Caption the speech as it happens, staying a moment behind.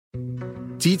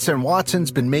Dietz and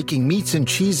Watson's been making meats and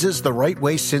cheeses the right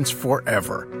way since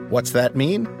forever. What's that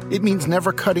mean? It means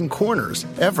never cutting corners,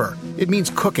 ever. It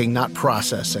means cooking, not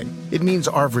processing. It means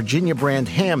our Virginia brand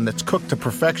ham that's cooked to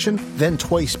perfection, then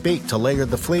twice baked to layer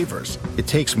the flavors. It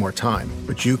takes more time,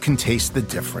 but you can taste the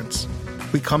difference.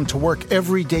 We come to work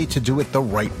every day to do it the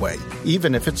right way,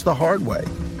 even if it's the hard way.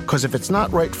 Because if it's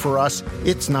not right for us,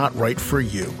 it's not right for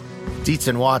you. Dietz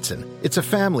and Watson, it's a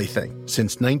family thing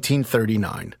since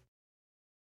 1939.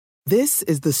 This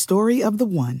is the story of the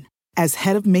one. As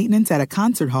head of maintenance at a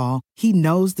concert hall, he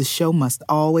knows the show must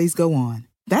always go on.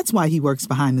 That's why he works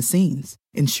behind the scenes,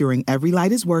 ensuring every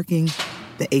light is working,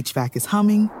 the HVAC is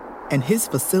humming, and his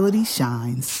facility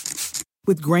shines.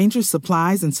 With Grainger's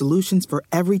supplies and solutions for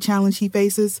every challenge he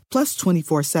faces, plus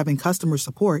 24/7 customer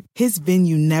support, his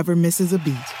venue never misses a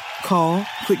beat. Call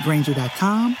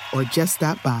quickgrainger.com or just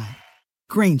stop by.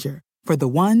 Grainger, for the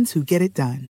ones who get it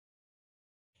done.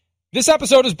 This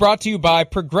episode is brought to you by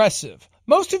Progressive.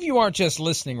 Most of you aren't just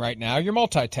listening right now, you're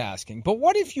multitasking. But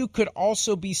what if you could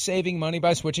also be saving money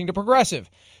by switching to Progressive?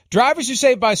 Drivers who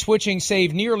save by switching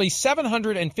save nearly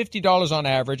 $750 on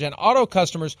average, and auto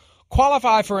customers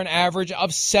qualify for an average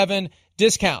of 7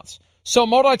 discounts. So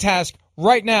multitask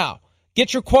right now.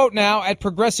 Get your quote now at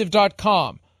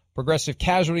Progressive.com. Progressive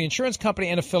Casualty Insurance Company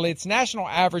and affiliates. National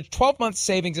average 12-month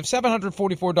savings of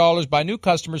 $744 by new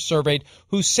customers surveyed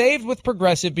who saved with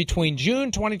Progressive between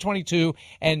June 2022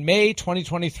 and May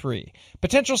 2023.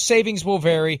 Potential savings will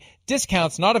vary.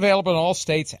 Discounts not available in all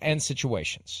states and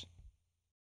situations.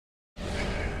 Do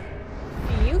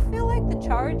you feel like the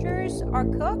Chargers are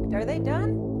cooked? Are they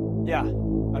done? Yeah,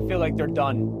 I feel like they're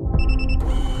done.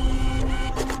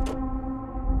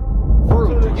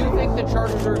 Do you think the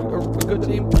Chargers are a good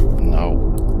team?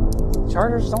 No.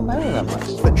 Chargers don't matter that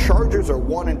much. The Chargers are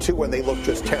 1-2 and they look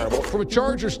just terrible. From a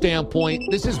Charger standpoint,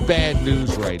 this is bad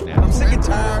news right now. I'm sick and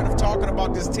tired of talking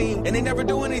about this team, and they never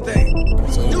do anything.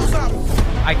 So do something.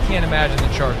 I can't imagine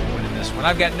the Chargers winning this one.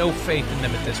 I've got no faith in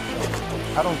them at this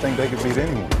point. I don't think they could beat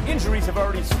anyone. Injuries have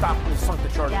already stopped and sunk the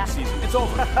Chargers season. It's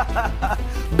over.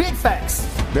 Big facts.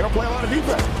 They don't play a lot of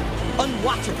defense.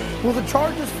 Unwatchable. Will the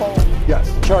Chargers fold?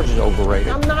 Yes. Chargers overrated.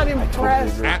 I'm not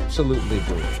impressed. Totally Absolutely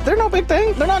agree. They're no big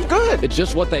thing. They're not good. It's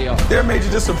just what they are. They're a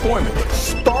major disappointment.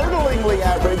 Startlingly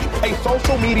average, a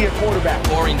social media quarterback.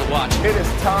 Boring to watch. It is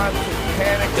time to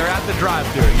panic. They're at the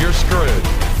drive-thru. You're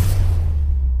screwed.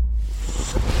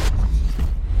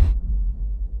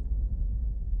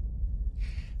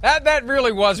 That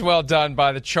really was well done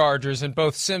by the Chargers, and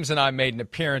both Sims and I made an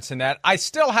appearance in that. I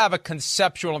still have a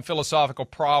conceptual and philosophical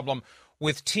problem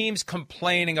with teams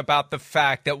complaining about the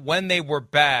fact that when they were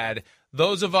bad,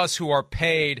 those of us who are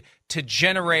paid to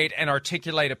generate and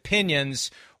articulate opinions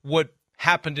would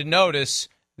happen to notice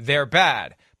they're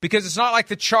bad. Because it's not like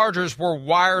the Chargers were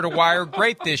wire-to-wire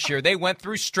great this year. They went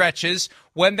through stretches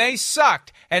when they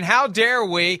sucked. And how dare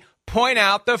we point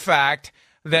out the fact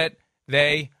that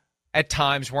they at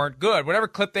times weren't good. Whatever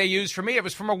clip they used for me, it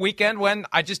was from a weekend when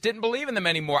I just didn't believe in them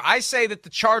anymore. I say that the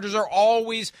Chargers are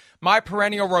always my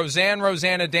perennial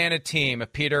Rosanna Dana team.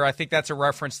 Peter, I think that's a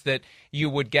reference that you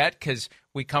would get because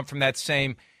we come from that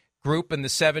same group in the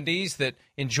 70s that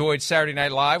enjoyed Saturday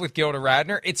Night Live with Gilda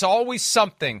Radner. It's always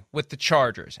something with the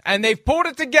Chargers. And they've pulled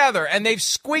it together, and they've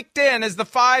squeaked in as the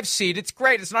 5 seed. It's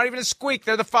great. It's not even a squeak.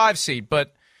 They're the 5 seed.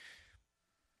 But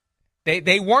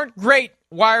they weren't great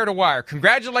wire to wire.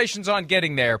 Congratulations on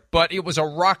getting there, but it was a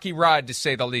rocky ride, to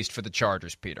say the least, for the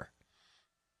Chargers, Peter.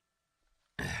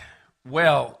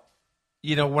 Well,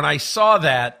 you know, when I saw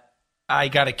that, I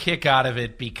got a kick out of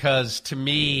it because, to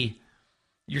me,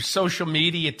 your social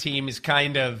media team is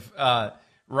kind of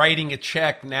writing a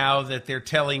check now that they're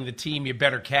telling the team you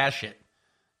better cash it.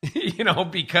 You know,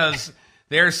 because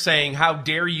they're saying, how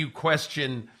dare you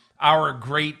question our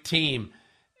great team?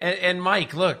 And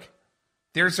Mike, look,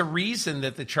 there's a reason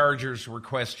that the Chargers were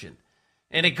questioned.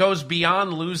 And it goes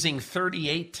beyond losing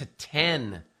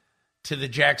 38-10 to the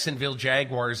Jacksonville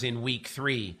Jaguars in week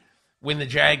 3 when the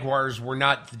Jaguars were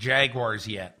not the Jaguars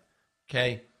yet.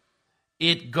 Okay?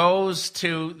 It goes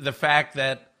to the fact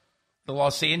that the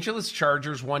Los Angeles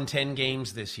Chargers won 10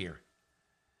 games this year.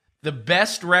 The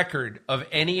best record of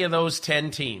any of those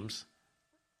 10 teams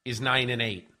is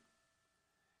 9-8.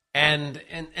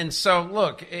 And so,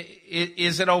 look,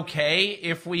 is it okay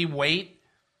if we wait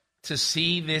to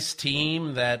see this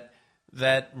team that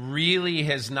really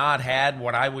has not had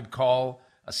what I would call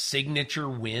a signature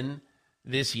win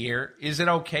this year? Is it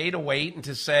okay to wait and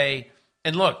to say,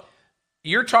 and look,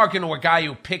 you're talking to a guy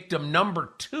who picked them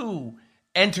number 2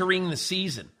 entering the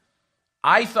season.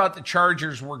 I thought the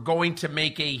Chargers were going to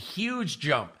make a huge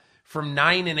jump from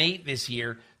 9-8 this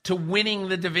year to winning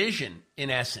the division, in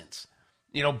essence.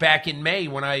 Back in May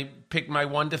when I picked my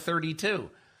 1-32.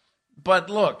 But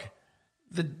look,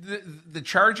 the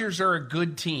Chargers are a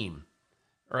good team,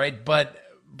 all right? But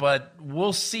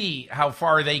we'll see how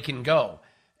far they can go.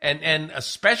 And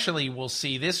especially we'll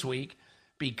see this week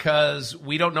because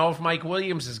we don't know if Mike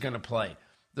Williams is going to play.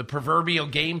 The proverbial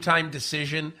game time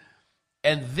decision.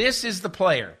 And this is the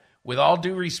player, with all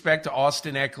due respect to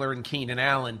Austin Eckler and Keenan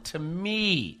Allen, to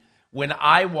me, when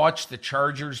I watch the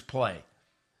Chargers play,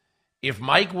 if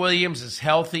Mike Williams is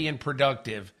healthy and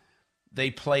productive, they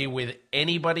play with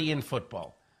anybody in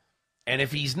football. And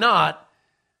if he's not,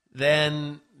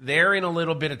 then they're in a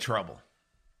little bit of trouble.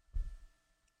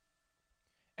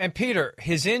 And Peter,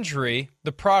 his injury,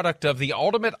 the product of the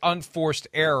ultimate unforced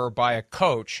error by a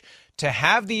coach to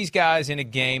have these guys in a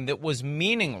game that was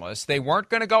meaningless. They weren't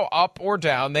going to go up or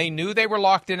down. They knew they were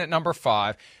locked in at number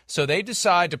 5, so they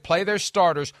decided to play their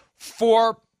starters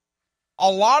for a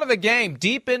lot of the game.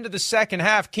 Deep into the second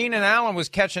half, Keenan Allen was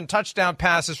catching touchdown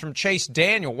passes from Chase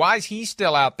Daniel. Why is he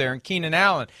still out there and Keenan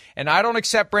Allen? And I don't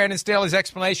accept Brandon Staley's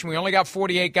explanation. We only got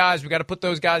 48 guys. We got to put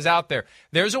those guys out there.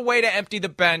 There's a way to empty the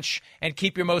bench and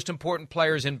keep your most important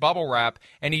players in bubble wrap,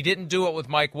 and he didn't do it with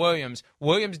Mike Williams.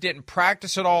 Williams didn't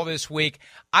practice at all this week.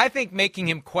 I think making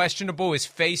him questionable is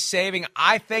face-saving.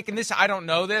 I think, and this, I don't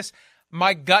know this,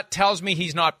 my gut tells me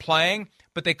he's not playing,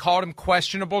 but they called him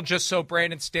questionable just so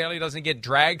Brandon Staley doesn't get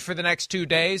dragged for the next 2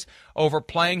 days over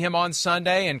playing him on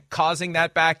Sunday and causing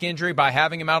that back injury by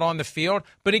having him out on the field.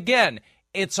 But again,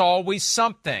 it's always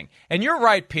something. And you're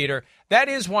right, Peter. That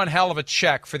is one hell of a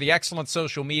check for the excellent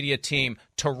social media team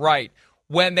to write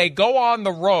when they go on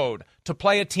the road to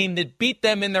play a team that beat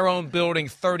them in their own building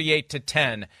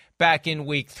 38-10 back in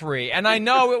week 3. And I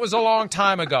know it was a long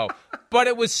time ago, but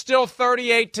it was still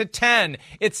 38-10.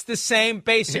 It's the same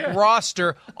basic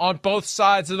roster on both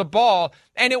sides of the ball.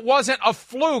 And it wasn't a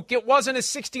fluke. It wasn't a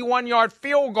 61-yard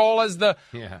field goal as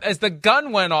the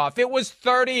gun went off. It was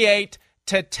 38-10.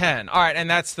 All right, and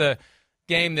that's the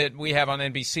game that we have on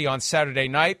NBC on Saturday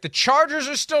night. The Chargers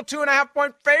are still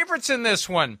 2.5-point favorites in this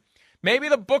one. Maybe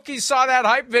the bookies saw that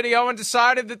hype video and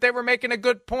decided that they were making a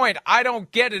good point. I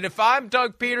don't get it. If I'm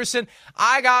Doug Peterson,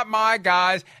 I got my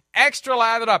guys extra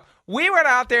lathered up. We went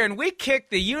out there and we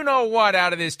kicked the you-know-what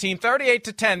out of this team,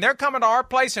 38-10. They're coming to our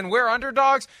place and we're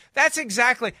underdogs. That's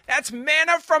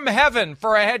manna from heaven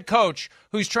for a head coach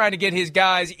who's trying to get his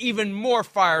guys even more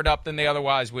fired up than they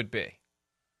otherwise would be.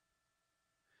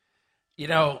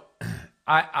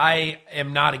 I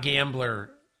am not a gambler,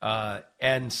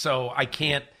 and so I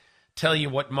can't tell you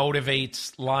what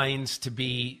motivates lines to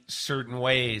be certain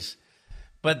ways.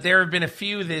 But there have been a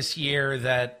few this year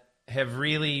that have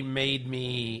really made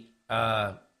me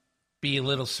be a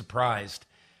little surprised.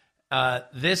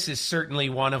 This is certainly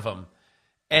one of them.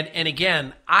 And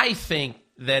again, I think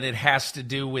that it has to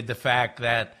do with the fact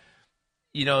that,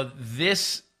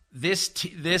 this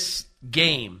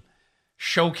game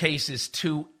showcases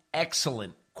two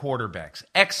excellent quarterbacks.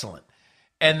 Excellent.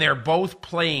 And they're both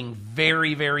playing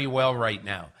very, very well right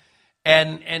now.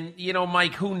 And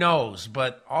Mike, who knows?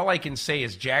 But all I can say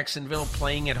is Jacksonville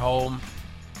playing at home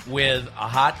with a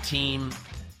hot team.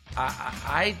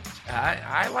 I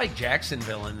like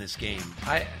Jacksonville in this game.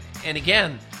 I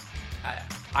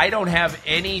don't have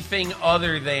anything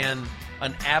other than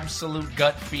an absolute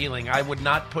gut feeling. I would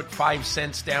not put 5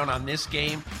 cents down on this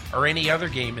game or any other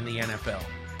game in the NFL.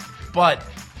 But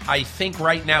I think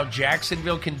right now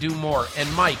Jacksonville can do more.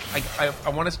 And Mike, I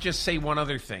want to just say one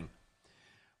other thing.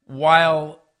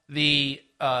 While the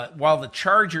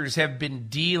Chargers have been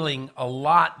dealing a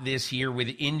lot this year with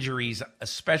injuries,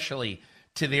 especially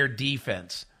to their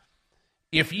defense,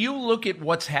 if you look at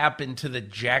what's happened to the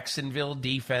Jacksonville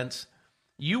defense,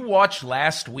 you watched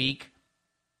last week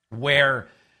where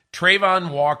Trayvon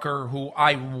Walker, who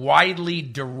I widely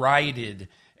derided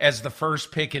as the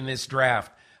first pick in this draft,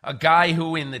 a guy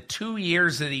who in the 2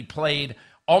 years that he played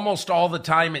almost all the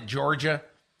time at Georgia,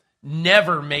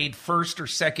 never made first or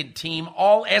second team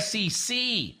All SEC,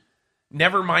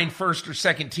 never mind first or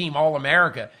second team All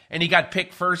America, and he got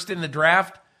picked first in the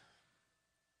draft.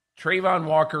 Trayvon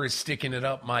Walker is sticking it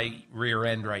up my rear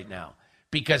end right now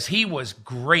because he was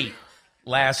great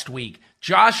last week.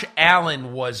 Josh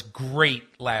Allen was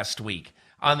great last week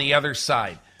on the other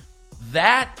side.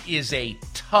 That is a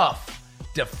tough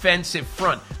defensive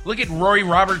front. Look at Roy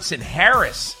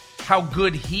Robertson-Harris, how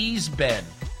good he's been.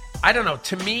 I don't know.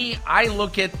 To me, I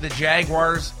look at the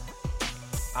Jaguars.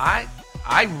 I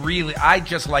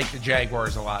just like the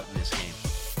Jaguars a lot in this game.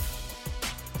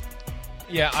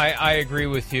 Yeah, I agree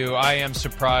with you. I am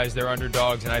surprised they're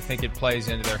underdogs, and I think it plays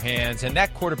into their hands. And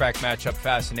that quarterback matchup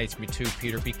fascinates me too,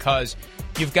 Peter, because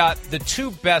You've got the two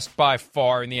best by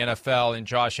far in the NFL in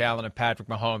Josh Allen and Patrick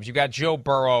Mahomes. You've got Joe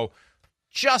Burrow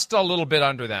just a little bit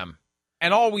under them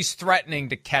and always threatening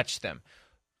to catch them.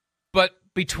 But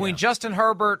between Justin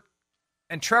Herbert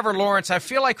and Trevor Lawrence, I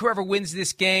feel like whoever wins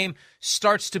this game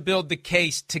starts to build the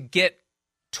case to get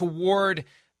toward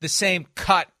the same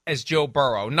cut as Joe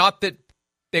Burrow. Not that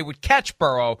they would catch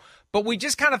Burrow, but we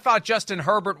just kind of thought Justin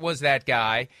Herbert was that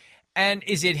guy. And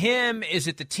is it him? Is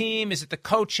it the team? Is it the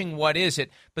coaching? What is it?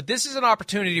 But this is an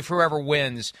opportunity for whoever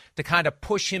wins to kind of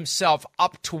push himself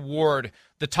up toward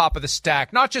the top of the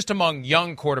stack, not just among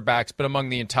young quarterbacks, but among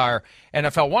the entire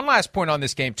NFL. One last point on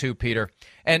this game, too, Peter.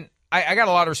 And I got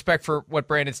a lot of respect for what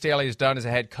Brandon Staley has done as a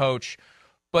head coach,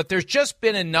 but there's just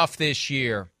been enough this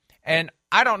year. And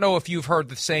I don't know if you've heard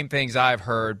the same things I've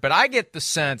heard, but I get the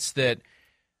sense that,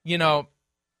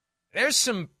 there's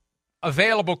some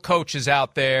available coaches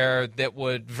out there that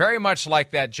would very much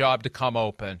like that job to come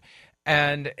open.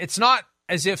 And it's not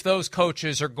as if those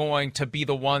coaches are going to be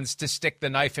the ones to stick the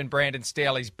knife in Brandon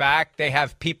Staley's back. They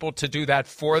have people to do that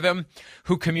for them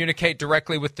who communicate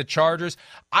directly with the Chargers.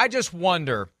 I just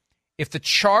wonder if the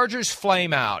Chargers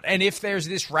flame out and if there's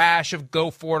this rash of go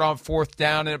for it on fourth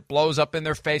down and it blows up in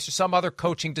their face or some other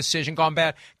coaching decision gone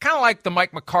bad, kind of like the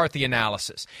Mike McCarthy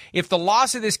analysis. If the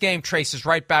loss of this game traces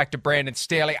right back to Brandon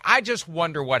Staley, I just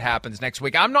wonder what happens next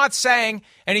week. I'm not saying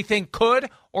anything could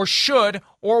or should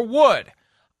or would.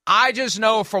 I just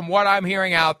know from what I'm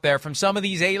hearing out there from some of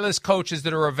these A-list coaches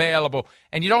that are available,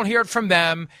 and you don't hear it from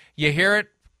them, you hear it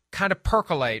kind of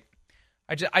percolate.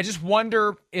 I just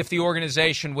wonder if the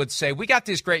organization would say, we got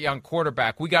this great young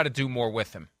quarterback, we got to do more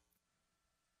with him.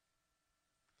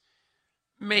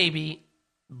 Maybe,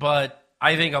 but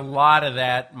I think a lot of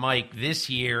that, Mike, this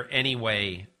year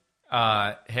anyway,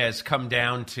 has come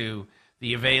down to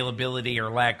the availability or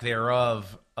lack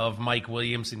thereof of Mike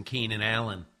Williams and Keenan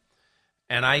Allen.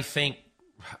 And I think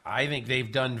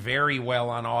they've done very well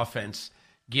on offense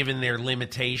given their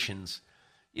limitations.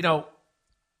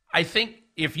 I think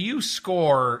if you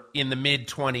score in the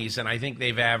mid-20s, and I think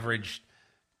they've averaged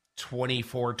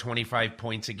 24, 25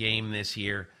 points a game this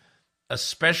year,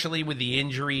 especially with the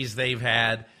injuries they've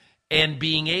had, and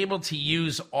being able to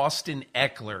use Austin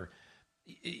Eckler.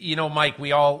 Mike,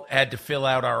 we all had to fill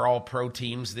out our all-pro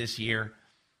teams this year,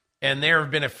 and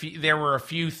there were a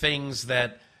few things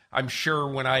that I'm sure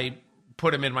when I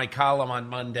put them in my column on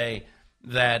Monday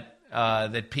that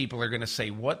people are going to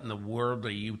say, what in the world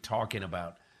are you talking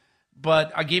about?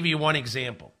 But I'll give you one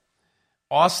example.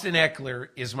 Austin Eckler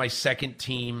is my second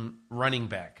team running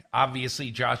back.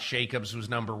 Obviously, Josh Jacobs was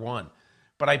number one.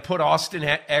 But I put Austin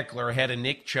Eckler ahead of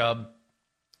Nick Chubb,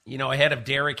 ahead of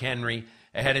Derrick Henry,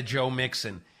 ahead of Joe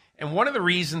Mixon. And one of the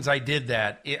reasons I did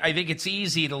that, I think it's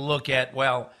easy to look at,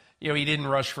 he didn't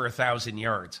rush for 1,000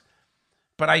 yards.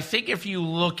 But I think if you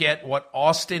look at what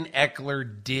Austin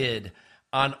Eckler did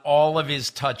on all of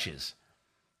his touches,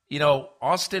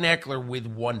 Austin Eckler with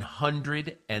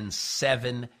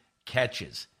 107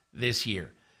 catches this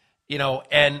year.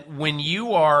 And when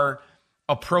you are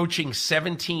approaching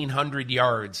 1,700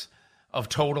 yards of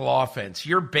total offense,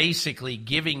 you're basically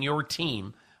giving your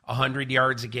team 100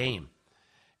 yards a game.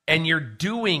 And you're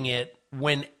doing it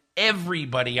when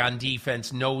everybody on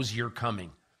defense knows you're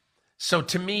coming. So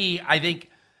to me, I think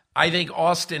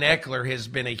Austin Eckler has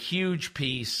been a huge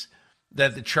piece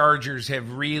that the Chargers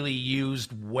have really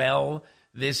used well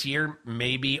this year,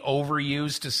 maybe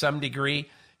overused to some degree.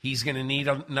 He's going to need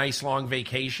a nice long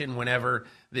vacation whenever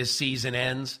this season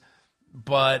ends.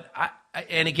 But,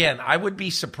 I would be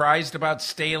surprised about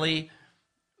Staley,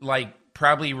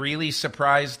 probably really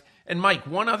surprised. And, Mike,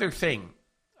 one other thing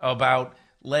about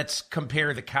let's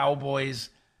compare the Cowboys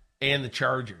and the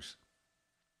Chargers.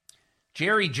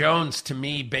 Jerry Jones, to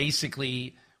me,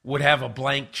 basically would have a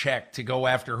blank check to go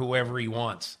after whoever he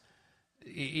wants.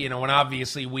 And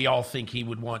obviously we all think he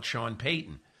would want Sean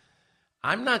Payton.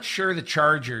 I'm not sure the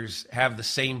Chargers have the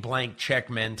same blank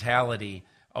check mentality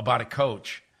about a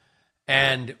coach.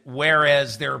 And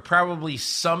whereas there are probably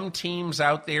some teams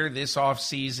out there this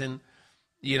offseason,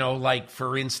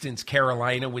 for instance,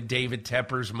 Carolina with David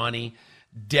Tepper's money,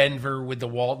 Denver with the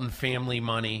Walton family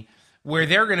money, where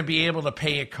they're going to be able to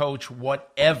pay a coach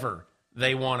whatever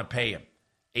they want to pay him.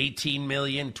 $18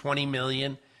 million, $20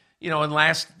 million. And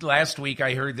last week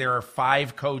I heard there are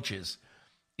 5 coaches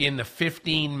in the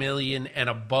 $15 million and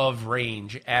above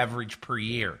range average per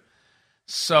year.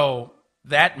 So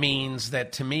that means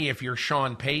that to me, if you're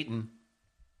Sean Payton,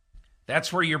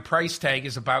 that's where your price tag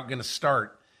is about going to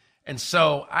start. And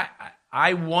so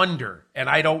I wonder, and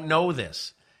I don't know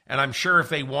this, and I'm sure if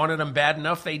they wanted him bad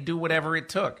enough, they'd do whatever it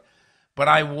took. But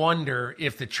I wonder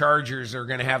if the Chargers are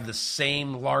going to have the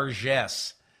same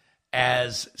largesse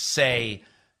as, say,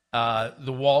 the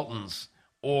Waltons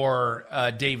or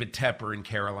David Tepper in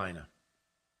Carolina.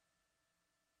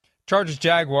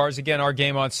 Chargers-Jaguars, again, our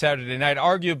game on Saturday night,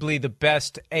 arguably the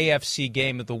best AFC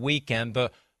game of the weekend,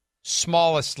 the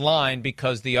smallest line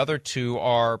because the other two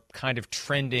are kind of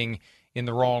trending in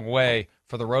the wrong way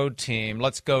for the road team.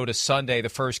 Let's go to Sunday, the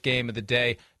first game of the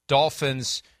day.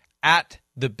 Dolphins at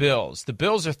the Bills. The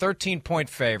Bills are 13-point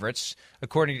favorites.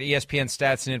 According to ESPN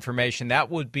Stats and Information, that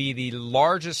would be the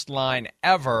largest line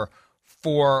ever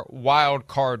for Wild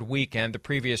Card Weekend. The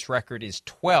previous record is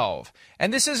 12.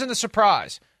 And this isn't a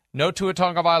surprise. No Tua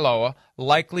Tagovailoa,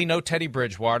 likely no Teddy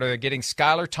Bridgewater. They're getting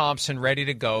Skylar Thompson ready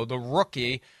to go, the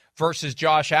rookie versus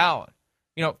Josh Allen.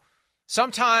 You know,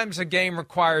 sometimes a game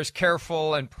requires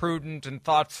careful and prudent and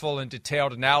thoughtful and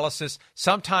detailed analysis.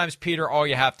 Sometimes, Peter, all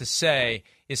you have to say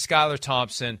is Skylar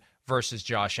Thompson versus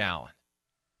Josh Allen.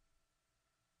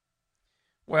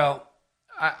 Well,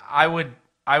 I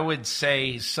would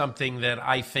say something that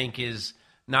I think is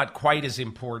not quite as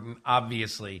important,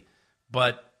 obviously,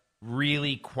 but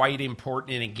really quite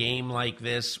important in a game like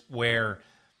this where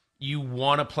you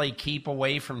want to play keep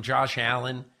away from Josh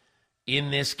Allen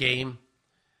in this game.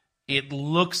 It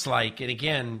looks like, and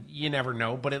again, you never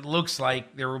know, but it looks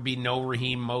like there will be no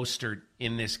Raheem Mostert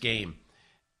in this game.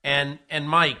 And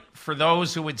Mike, for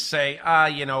those who would say,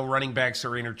 running backs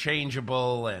are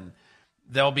interchangeable and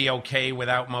they'll be okay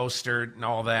without Mostert and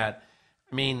all that.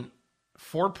 I mean,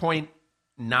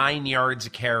 4.9 yards a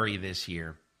carry this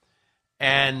year.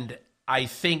 And I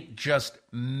think just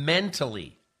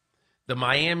mentally, the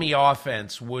Miami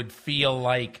offense would feel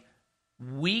like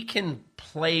we can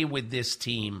play with this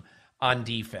team on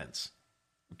defense,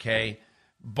 okay?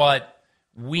 But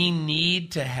we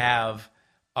need to have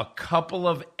a couple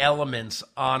of elements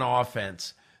on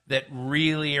offense that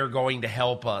really are going to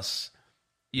help us,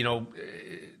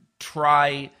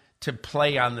 try to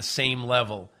play on the same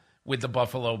level with the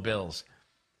Buffalo Bills.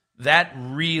 That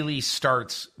really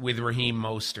starts with Raheem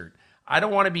Mostert. I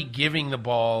don't want to be giving the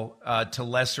ball to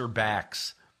lesser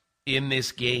backs in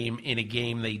this game, in a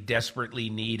game they desperately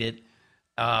need it.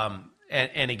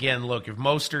 And again, look, if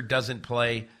Mostert doesn't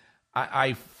play,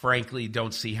 I frankly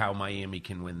don't see how Miami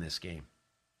can win this game.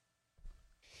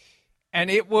 And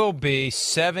it will be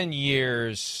 7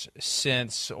 years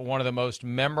since one of the most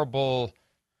memorable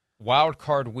Wild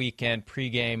Card Weekend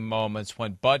pregame moments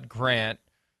when Bud Grant,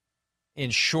 in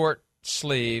short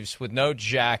sleeves with no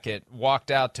jacket,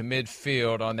 walked out to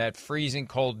midfield on that freezing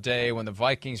cold day when the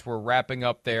Vikings were wrapping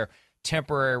up their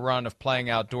temporary run of playing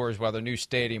outdoors while their new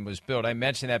stadium was built. I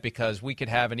mention that because we could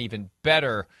have an even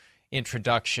better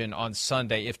introduction on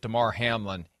Sunday if Damar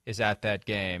Hamlin is at that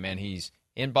game. And he's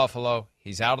in Buffalo.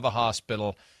 He's out of the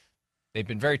hospital. They've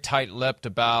been very tight-lipped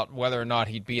about whether or not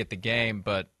he'd be at the game.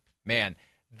 But, man,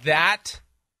 that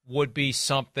would be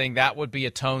something. That would be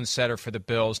a tone setter for the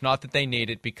Bills. Not that they need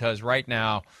it, because right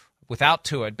now, without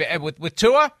Tua, with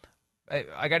Tua,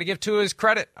 I got to give Tua his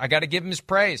credit. I got to give him his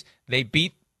praise. They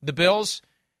beat the Bills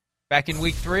back in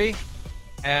Week 3,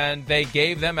 and they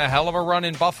gave them a hell of a run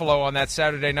in Buffalo on that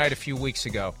Saturday night a few weeks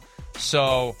ago.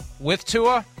 So with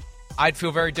Tua, I'd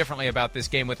feel very differently about this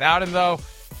game. Without him, though,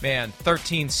 man,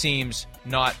 13 seems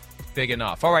not big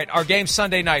enough. All right, our game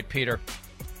Sunday night, Peter.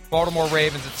 Baltimore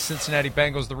Ravens at the Cincinnati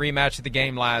Bengals, the rematch of the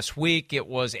game last week. It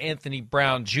was Anthony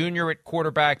Brown Jr. at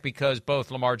quarterback because both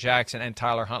Lamar Jackson and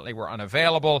Tyler Huntley were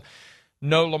unavailable.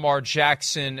 No Lamar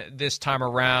Jackson this time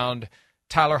around.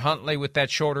 Tyler Huntley, with that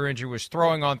shoulder injury, was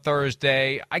throwing on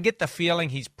Thursday. I get the feeling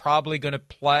he's probably going to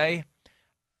play.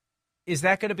 Is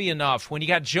that going to be enough? When you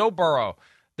got Joe Burrow,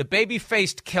 the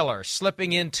baby-faced killer,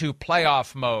 slipping into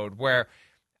playoff mode, where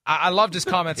I loved his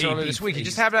comments earlier this week. You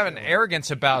just have to have an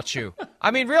arrogance about you. I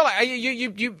mean, really,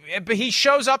 but he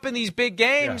shows up in these big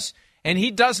games, and he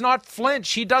does not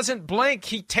flinch. He doesn't blink.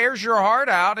 He tears your heart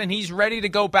out, and he's ready to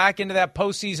go back into that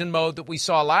postseason mode that we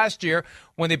saw last year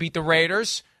when they beat the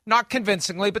Raiders. Not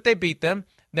convincingly, but they beat them.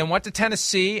 Then went to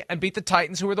Tennessee and beat the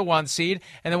Titans, who were the 1 seed,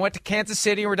 and then went to Kansas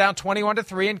City and were down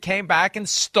 21-3 and came back and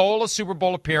stole a Super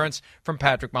Bowl appearance from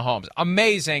Patrick Mahomes.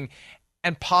 Amazing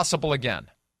and possible again.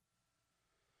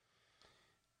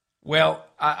 Well,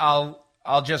 I'm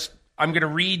going to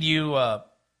read you a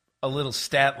little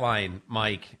stat line,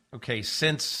 Mike. Okay,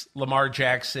 since Lamar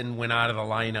Jackson went out of the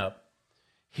lineup,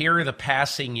 here are the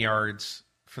passing yards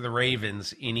for the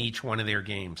Ravens in each one of their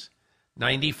games.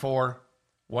 94,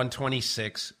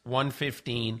 126,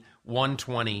 115,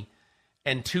 120,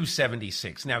 and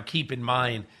 276. Now, keep in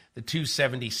mind, the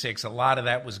 276, a lot of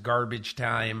that was garbage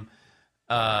time.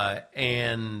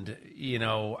 And,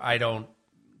 I don't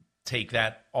take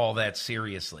that all that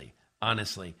seriously,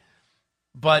 honestly.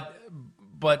 But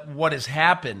what has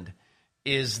happened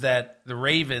is that the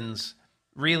Ravens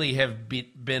really have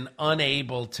been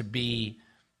unable to be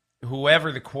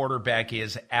whoever the quarterback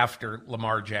is after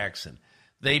Lamar Jackson.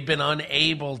 They've been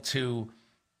unable to,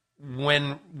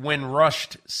 when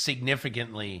rushed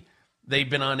significantly, they've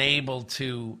been unable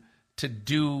to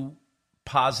do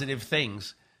positive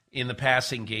things in the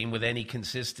passing game with any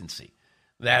consistency.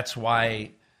 That's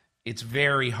why it's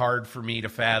very hard for me to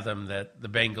fathom that the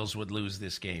Bengals would lose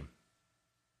this game.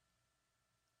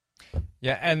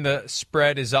 Yeah, and the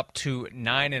spread is up to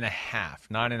 9.5.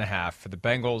 9.5 for the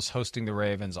Bengals hosting the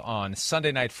Ravens on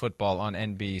Sunday Night Football on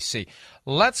NBC.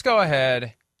 Let's go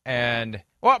ahead and,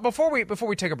 well, before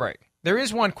we take a break, there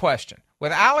is one question.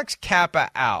 With Alex Cappa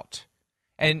out,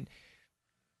 and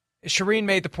Shireen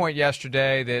made the point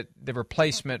yesterday that the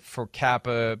replacement for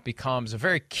Cappa becomes a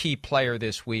very key player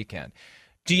this weekend.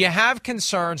 Do you have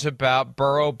concerns about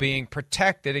Burrow being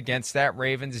protected against that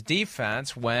Ravens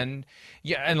defense when,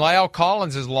 and Lyle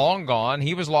Collins is long gone.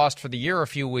 He was lost for the year a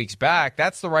few weeks back.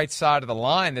 That's the right side of the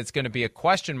line that's going to be a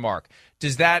question mark.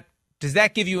 Does that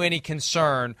give you any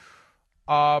concern?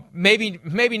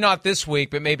 Maybe not this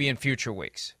week, but maybe in future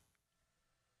weeks.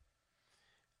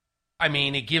 I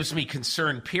mean, it gives me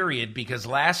concern, period, because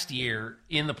last year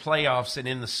in the playoffs and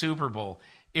in the Super Bowl,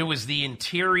 it was the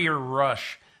interior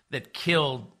rush that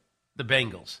killed the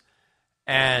Bengals.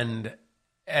 And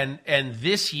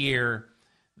this year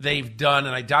they've done,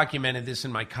 and I documented this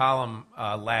in my column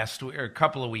last week or a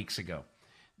couple of weeks ago.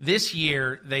 This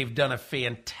year they've done a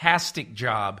fantastic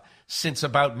job since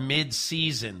about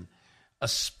mid-season,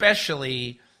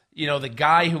 especially, the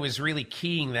guy who is really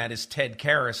keying that is Ted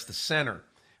Karras, the center.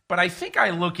 But I think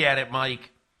I look at it,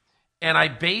 Mike, and I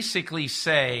basically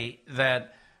say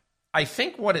that I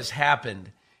think what has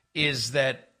happened is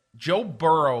that Joe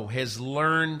Burrow has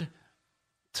learned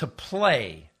to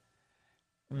play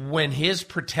when his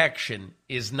protection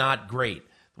is not great.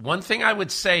 One thing I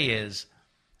would say is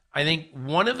I think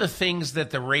one of the things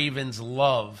that the Ravens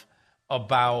love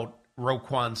about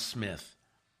Roquan Smith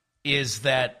is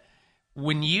that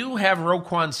when you have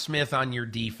Roquan Smith on your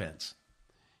defense,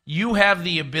 you have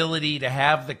the ability to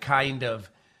have the kind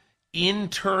of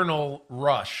internal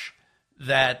rush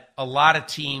that a lot of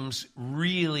teams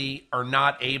really are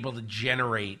not able to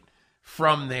generate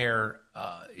from their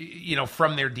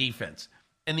defense.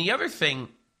 And the other thing,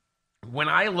 when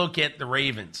I look at the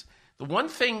Ravens, the one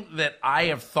thing that I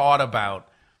have thought about,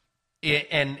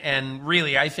 and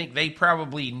really I think they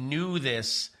probably knew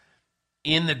this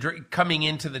coming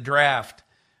into the draft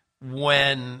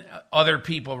when other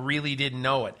people really didn't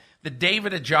know it. The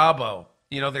David Ojabo,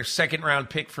 their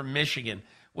second-round pick from Michigan,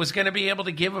 was going to be able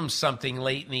to give them something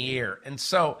late in the year. And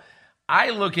so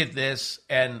I look at this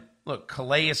and, look,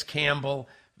 Calais Campbell,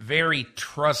 very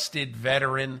trusted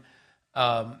veteran,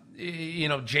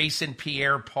 Jason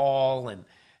Pierre-Paul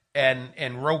and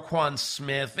Roquan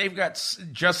Smith. They've got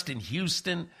Justin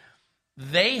Houston.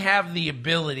 They have the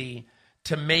ability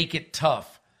to make it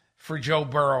tough for Joe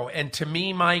Burrow. And to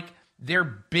me, Mike, their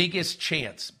biggest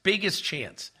chance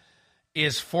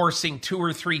is forcing 2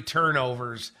 or 3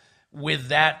 turnovers with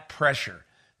that pressure.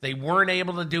 They weren't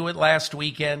able to do it last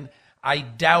weekend. I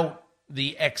doubt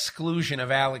the exclusion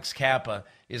of Alex Cappa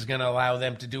is going to allow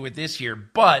them to do it this year.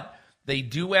 But they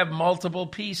do have multiple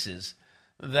pieces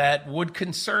that would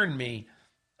concern me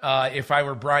if I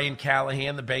were Brian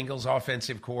Callahan, the Bengals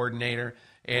offensive coordinator,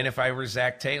 and if I were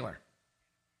Zach Taylor.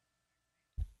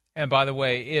 And by the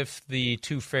way, if the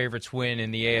two favorites win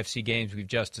in the AFC games we've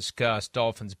just discussed,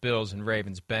 Dolphins, Bills, and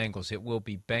Ravens, Bengals, it will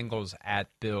be Bengals at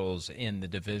Bills in the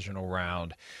divisional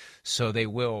round. So they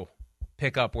will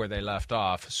pick up where they left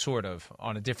off, sort of,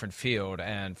 on a different field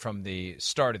and from the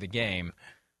start of the game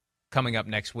coming up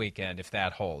next weekend, if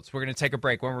that holds. We're going to take a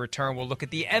break. When we return, we'll look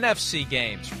at the NFC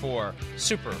games for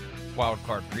Super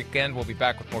Wildcard Weekend. We'll be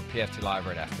back with more PFT Live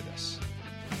right after this.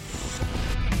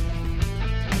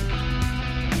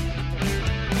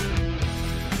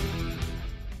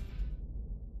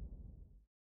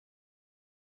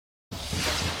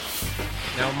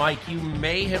 Now, Mike, you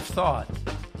may have thought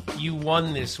you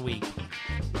won this week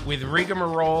with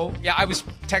rigmarole. Yeah, I was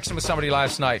texting with somebody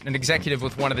last night, an executive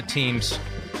with one of the teams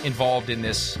involved in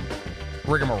this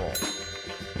rigmarole.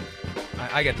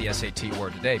 I got the SAT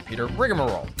word today, Peter.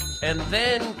 Rigmarole. And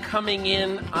then coming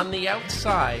in on the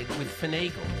outside with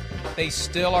finagle. They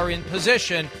still are in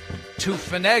position to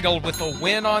finagle with a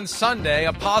win on Sunday,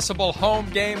 a possible home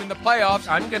game in the playoffs.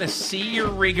 I'm going to see your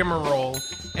rigmarole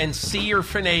and see your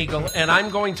finagle, and I'm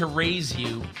going to raise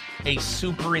you a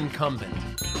super incumbent.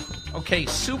 Okay,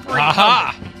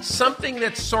 superincumbent. Something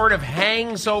that sort of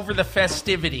hangs over the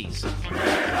festivities.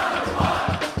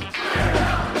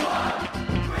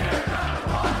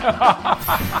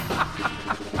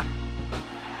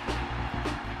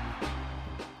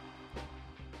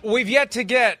 We've yet to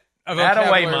get a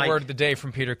vocabulary word of the day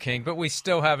from Peter King, but we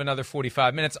still have another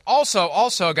 45 minutes. Also,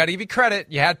 got to give you credit.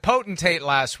 You had Potentate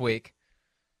last week.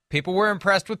 People were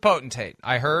impressed with Potentate.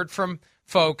 I heard from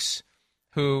folks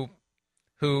who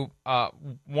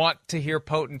want to hear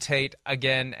Potentate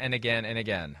again and again and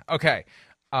again. Okay,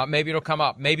 maybe it'll come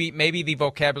up. Maybe the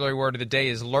vocabulary word of the day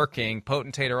is lurking,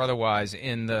 Potentate or otherwise,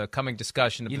 in the coming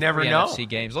discussion of the three NFC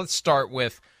games. Let's start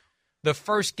with the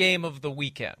first game of the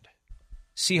weekend.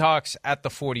 Seahawks at the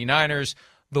 49ers.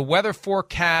 The weather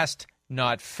forecast,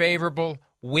 not favorable.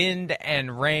 Wind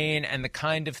and rain and the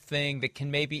kind of thing that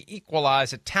can maybe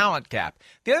equalize a talent gap.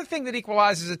 The other thing that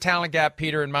equalizes a talent gap,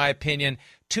 Peter, in my opinion,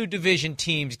 two division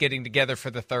teams getting together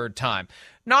for the third time.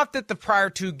 Not that the prior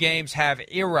two games have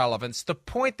irrelevance. The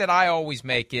point that I always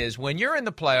make is when you're in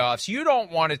the playoffs, you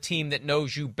don't want a team that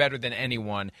knows you better than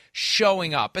anyone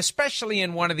showing up, especially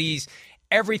in one of these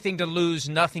everything to lose,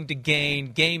 nothing to gain,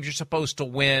 games you're supposed to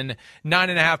win,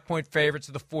 9.5-point favorites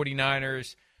of the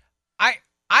 49ers.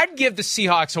 I'd give the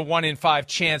Seahawks a 1 in 5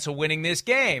 chance of winning this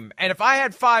game. And if I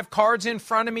had 5 cards in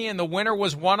front of me and the winner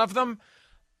was one of them,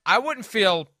 I wouldn't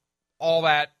feel all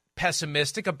that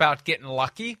pessimistic about getting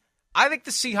lucky. I think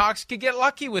the Seahawks could get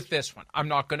lucky with this one. I'm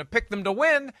not going to pick them to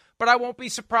win, but I won't be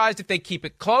surprised if they keep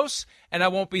it close, and I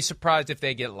won't be surprised if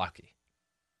they get lucky.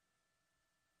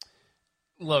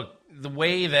 Look, the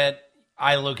way that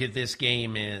I look at this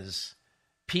game is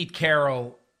Pete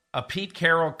Carroll, a Pete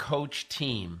Carroll coach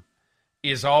team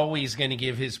is always going to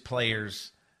give his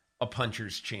players a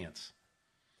puncher's chance.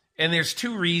 And there's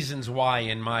two reasons why,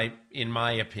 in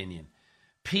my opinion.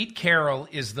 Pete Carroll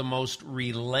is the most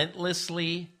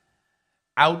relentlessly,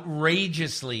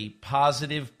 outrageously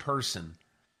positive person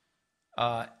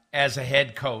as a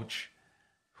head coach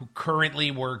who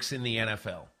currently works in the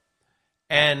NFL.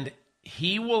 And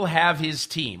he will have his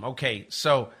team. Okay,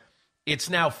 so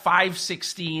it's now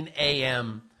 5:16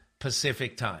 a.m.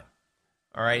 Pacific time.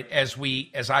 All right, as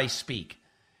I speak.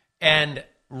 And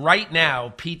right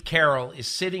now, Pete Carroll is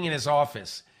sitting in his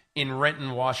office in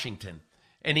Renton, Washington,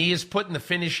 and he is putting the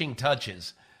finishing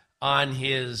touches on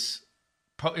his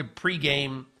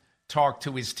pregame talk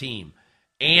to his team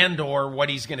and or what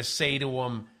he's going to say to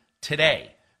them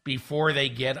today before they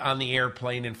get on the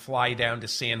airplane and fly down to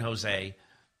San Jose,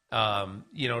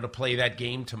 to play that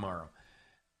game tomorrow.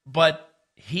 But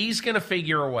he's going to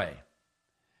figure a way.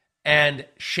 And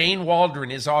Shane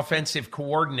Waldron, his offensive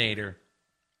coordinator,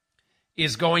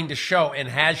 is going to show and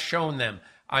has shown them,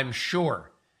 I'm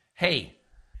sure, hey,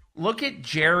 look at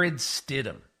Jared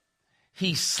Stidham.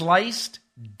 He sliced,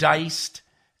 diced,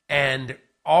 and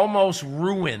almost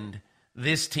ruined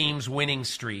this team's winning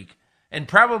streak, and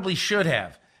probably should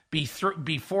have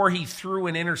before he threw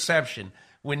an interception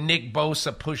when Nick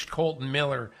Bosa pushed Colton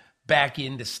Miller back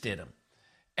into Stidham.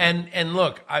 And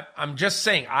look, I'm just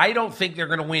saying, I don't think they're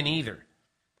going to win either.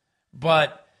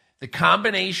 But the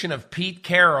combination of Pete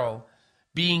Carroll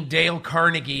being Dale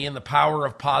Carnegie and the power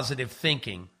of positive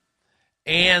thinking,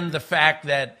 and the fact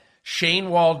that Shane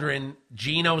Waldron,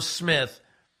 Geno Smith,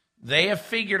 they have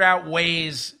figured out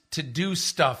ways to do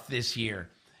stuff this year.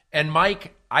 And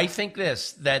Mike, I think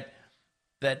that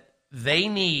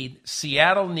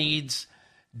Seattle needs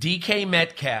DK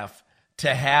Metcalf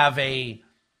to have a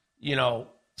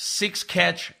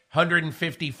 6-catch,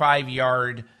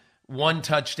 155-yard,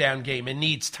 1-touchdown game. It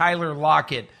needs Tyler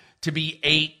Lockett to be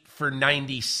 8 for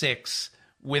 96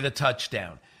 with a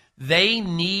touchdown. They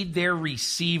need their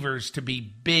receivers to be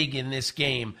big in this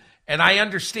game. And I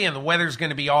understand the weather's going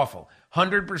to be awful.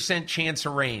 100% chance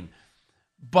of rain.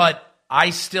 But I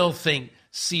still think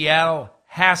Seattle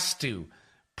has to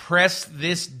press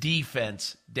this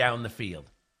defense down the field.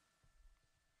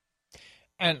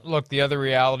 And look, the other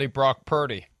reality, Brock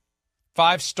Purdy.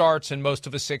 5 starts in most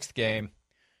of a 6th game.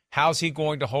 How's he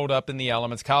going to hold up in the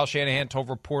elements? Kyle Shanahan told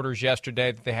reporters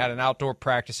yesterday that they had an outdoor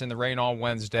practice in the rain on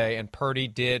Wednesday, and Purdy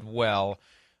did well.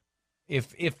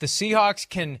 If the Seahawks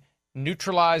can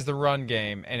neutralize the run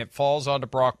game and it falls onto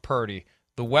Brock Purdy,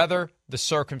 the weather, the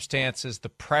circumstances, the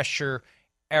pressure,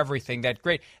 everything, that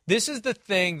great. This is the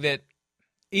thing that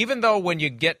even though when you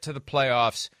get to the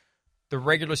playoffs, the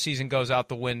regular season goes out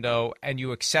the window and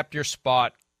you accept your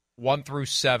spot 1 through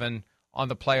 7 on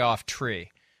the playoff tree.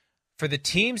 For the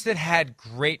teams that had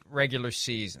great regular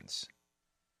seasons,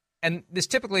 and this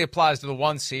typically applies to the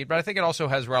 1 seed, but I think it also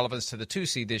has relevance to the 2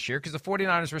 seed this year because the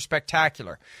 49ers were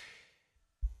spectacular.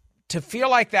 to feel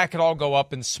like that could all go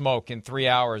up in smoke in 3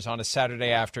 hours on a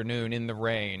Saturday afternoon in the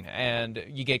rain, and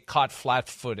you get caught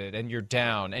flat-footed, and you're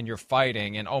down, and you're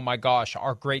fighting, and oh my gosh,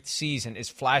 our great season is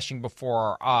flashing before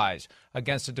our eyes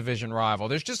against a division rival.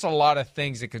 There's just a lot of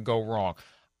things that could go wrong.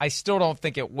 I still don't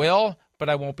think it will, but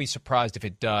I won't be surprised if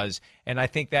it does. And I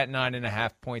think that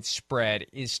 9.5-point spread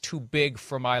is too big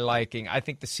for my liking. I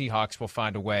think the Seahawks will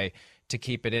find a way to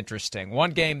keep it interesting.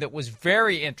 One game that was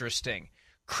very interesting,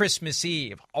 Christmas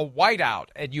Eve, a whiteout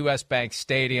at U.S. Bank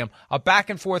Stadium, a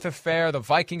back-and-forth affair. The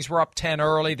Vikings were up 10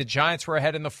 early. The Giants were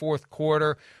ahead in the fourth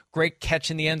quarter. Great catch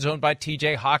in the end zone by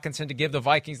T.J. Hawkinson to give the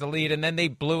Vikings the lead, and then they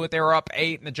blew it. They were up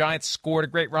 8, and the Giants scored a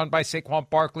great run by Saquon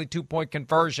Barkley, 2-point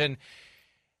conversion,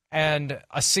 and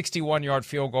a 61-yard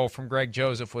field goal from Greg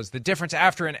Joseph was the difference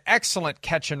after an excellent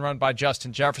catch and run by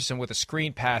Justin Jefferson with a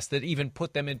screen pass that even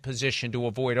put them in position to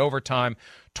avoid overtime.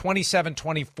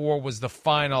 27-24 was the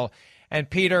final. And,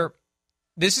 Peter,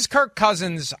 this is Kirk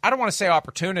Cousins', I don't want to say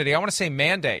opportunity, I want to say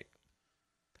mandate.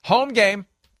 Home game,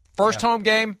 first home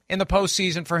game in the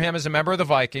postseason for him as a member of the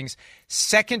Vikings.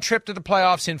 Second trip to the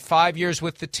playoffs in 5 years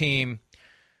with the team.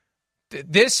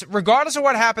 This, regardless of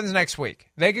what happens next week,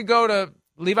 they could go to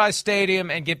Levi's Stadium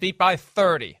and get beat by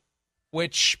 30,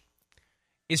 which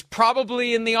is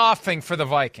probably in the offing for the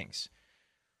Vikings.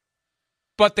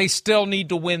 But they still need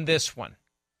to win this one.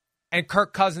 And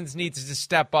Kirk Cousins needs to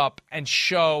step up and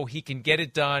show he can get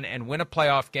it done and win a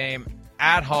playoff game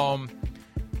at home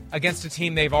against a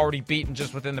team they've already beaten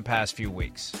just within the past few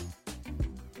weeks.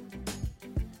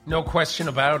 No question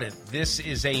about it. This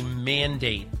is a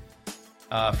mandate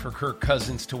for Kirk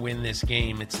Cousins to win this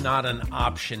game. It's not an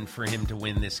option for him to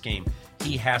win this game.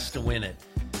 He has to win it.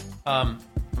 Let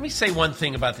me say one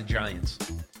thing about the Giants.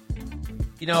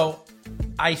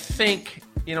 I think...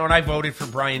 and I voted for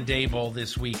Brian Daboll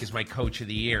this week as my coach of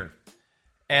the year.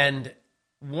 And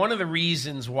one of the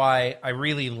reasons why I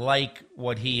really like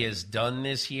what he has done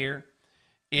this year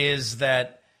is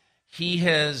that he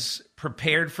has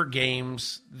prepared for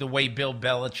games the way Bill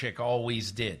Belichick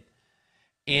always did.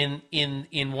 In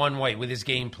one way, with his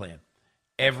game plan.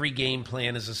 Every game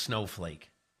plan is a snowflake.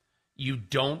 You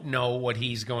don't know what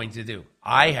he's going to do.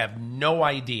 I have no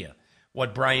idea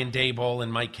what Brian Daboll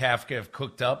and Mike Kafka have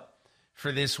cooked up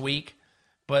for this week,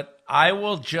 but I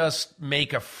will just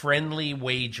make a friendly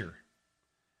wager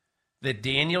that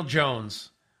Daniel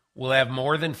Jones will have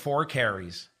more than 4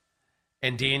 carries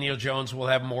and Daniel Jones will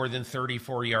have more than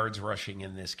 34 yards rushing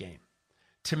in this game.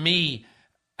 To me,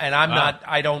 and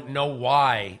I don't know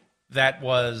why that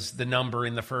was the number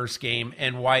in the first game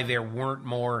and why there weren't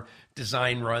more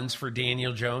design runs for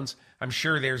Daniel Jones. I'm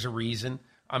sure there's a reason.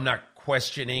 I'm not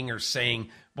questioning or saying,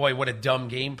 boy, what a dumb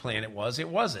game plan it was. It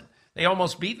wasn't. They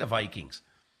almost beat the Vikings.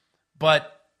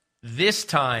 But this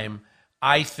time,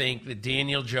 I think that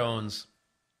Daniel Jones,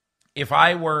 if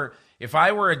I were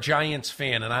a Giants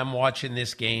fan and I'm watching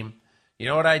this game, you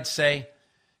know what I'd say?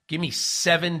 Give me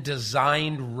 7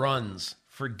 designed runs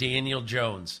for Daniel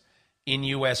Jones in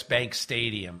U.S. Bank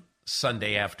Stadium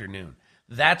Sunday afternoon.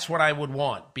 That's what I would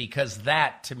want, because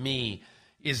that, to me,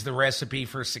 is the recipe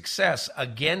for success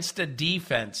against a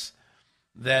defense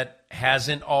that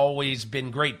hasn't always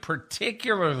been great,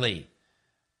 particularly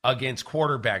against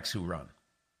quarterbacks who run.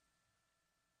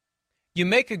 You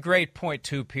make a great point,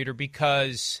 too, Peter,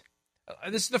 because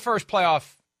this is the first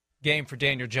playoff game for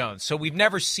Daniel Jones, so we've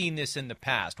never seen this in the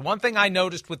past. One thing I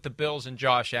noticed with the Bills and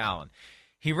Josh Allen,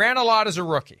 he ran a lot as a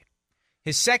rookie.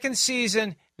 His second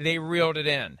season, they reeled it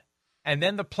in. And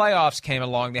then the playoffs came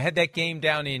along. They had that game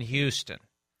down in Houston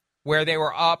where they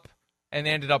were up and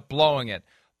they ended up blowing it.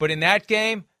 But in that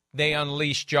game, they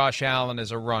unleashed Josh Allen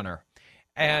as a runner.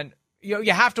 And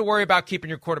you have to worry about keeping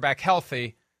your quarterback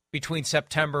healthy between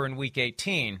September and Week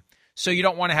 18. So you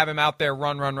don't want to have him out there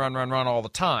run all the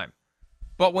time.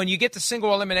 But when you get to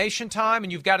single elimination time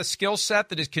and you've got a skill set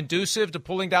that is conducive to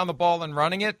pulling down the ball and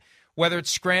running it, whether it's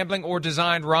scrambling or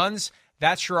designed runs,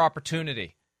 that's your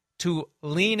opportunity to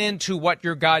lean into what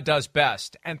your guy does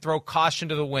best and throw caution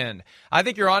to the wind. I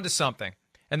think you're onto something,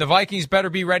 and the Vikings better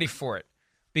be ready for it,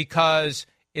 because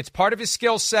it's part of his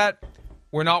skill set.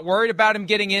 We're not worried about him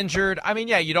getting injured. I mean,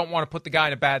 yeah, you don't want to put the guy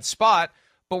in a bad spot,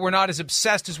 but we're not as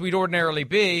obsessed as we'd ordinarily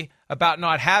be about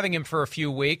not having him for a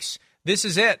few weeks. This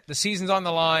is it. The season's on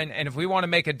the line, and if we want to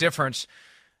make a difference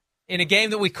in a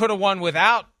game that we could have won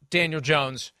without Daniel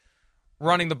Jones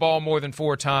running the ball more than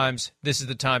 4 times, this is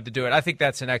the time to do it. I think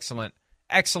that's an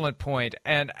excellent point.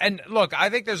 And look, I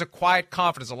think there's a quiet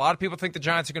confidence. A lot of people think the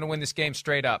Giants are going to win this game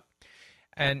straight up.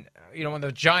 And, when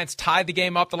the Giants tied the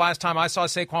game up the last time, I saw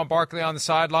Saquon Barkley on the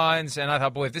sidelines, and I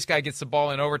thought, boy, if this guy gets the ball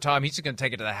in overtime, he's just going to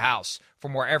take it to the house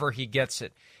from wherever he gets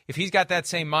it. if he's got that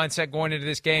same mindset going into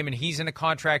this game and he's in a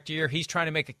contract year, he's trying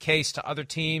to make a case to other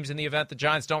teams in the event the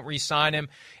Giants don't re-sign him.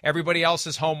 Everybody else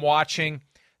is home watching.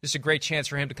 This is a great chance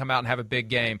for him to come out and have a big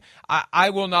game. I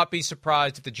will not be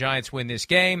surprised if the Giants win this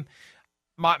game.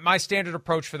 My standard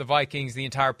approach for the Vikings the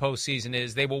entire postseason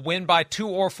is they will win by 2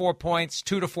 or 4 points,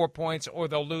 2 to 4 points, or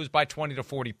they'll lose by 20 to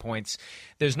 40 points.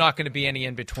 There's not going to be any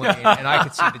in between, and I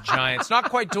could see the Giants not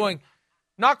quite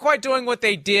doing what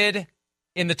they did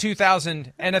in the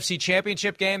 2000 NFC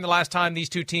Championship game, the last time these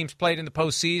two teams played in the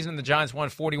postseason. The Giants won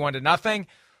 41-0,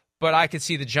 but I could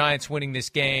see the Giants winning this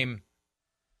game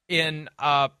in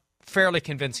a fairly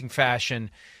convincing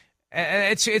fashion.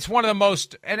 And it's one of the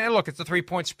most – and look, it's a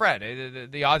 3-point spread.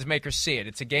 The odds makers see it.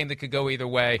 It's a game that could go either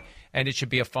way, and it should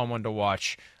be a fun one to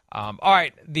watch. All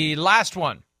right, the last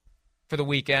one for the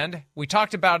weekend. We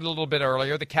talked about it a little bit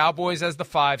earlier. The Cowboys as the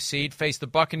 5 seed face the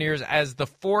Buccaneers as the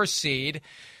 4 seed.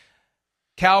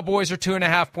 Cowboys are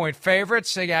 2.5-point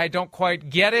favorites. I don't quite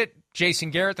get it.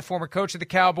 Jason Garrett, the former coach of the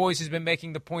Cowboys, has been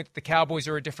making the point that the Cowboys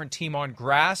are a different team on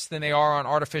grass than they are on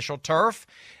artificial turf.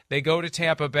 They go to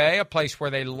Tampa Bay, a place where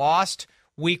they lost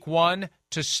week 1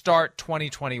 to start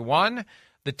 2021.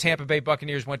 The Tampa Bay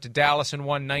Buccaneers went to Dallas and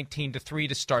won 19-3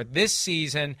 to start this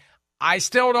season. I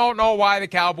still don't know why the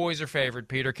Cowboys are favored,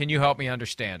 Peter. Can you help me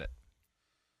understand it?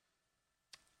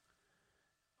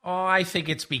 Oh, I think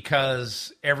it's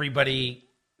because everybody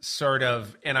sort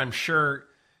of, and I'm sure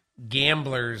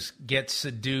gamblers get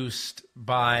seduced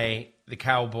by the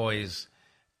Cowboys,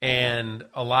 and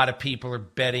a lot of people are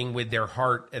betting with their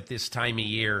heart at this time of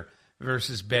year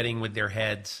versus betting with their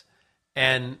heads.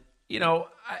 And,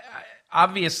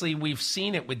 obviously we've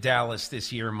seen it with Dallas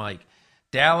this year, Mike.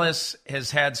 Dallas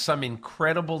has had some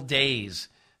incredible days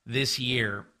this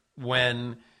year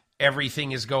when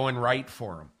everything is going right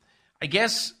for them. I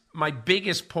guess my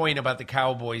biggest point about the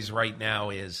Cowboys right now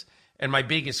is, and my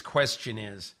biggest question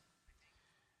is,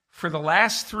 for the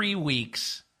last 3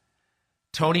 weeks,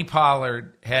 Tony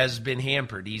Pollard has been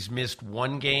hampered. He's missed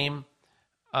 1 game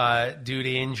due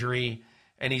to injury,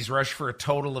 and he's rushed for a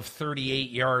total of 38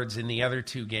 yards in the other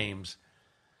 2 games.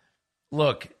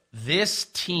 Look, this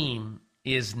team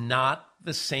is not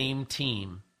the same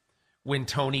team when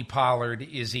Tony Pollard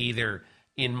is either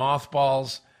in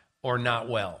mothballs or not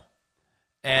well.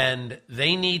 And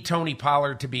they need Tony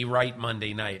Pollard to be right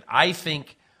Monday night. I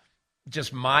think,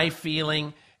 just my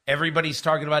feeling, everybody's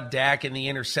talking about Dak and the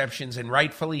interceptions, and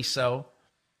rightfully so.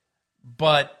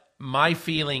 But my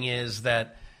feeling is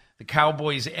that the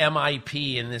Cowboys'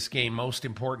 MIP in this game, most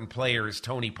important player, is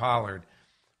Tony Pollard.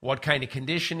 What kind of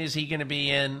condition is he going to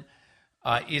be in?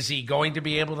 Is he going to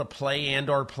be able to play and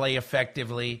or play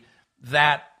effectively?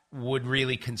 That would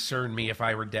really concern me if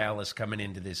I were Dallas coming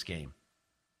into this game.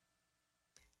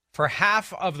 For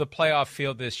half of the playoff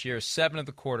field this year, 7 of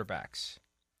the quarterbacks,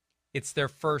 it's their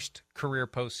first career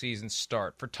postseason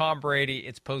start. For Tom Brady,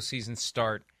 it's postseason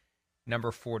start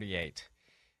number 48.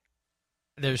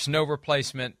 There's no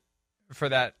replacement for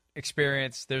that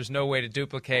experience. There's no way to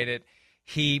duplicate it.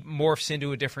 He morphs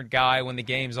into a different guy when the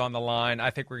game's on the line.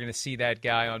 I think we're going to see that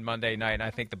guy on Monday night, and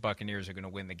I think the Buccaneers are going to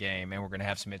win the game, and we're going to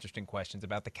have some interesting questions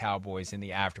about the Cowboys in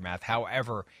the aftermath,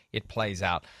 however it plays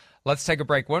out. Let's take a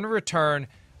break. When we return,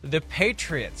 the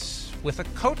Patriots, with a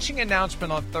coaching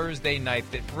announcement on Thursday night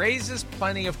that raises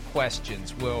plenty of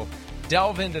questions. We'll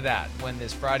delve into that when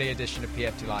this Friday edition of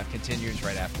PFT Live continues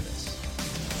right after this.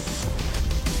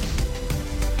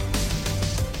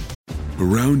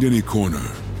 Around any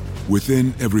corner,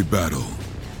 within every battle,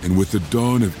 and with the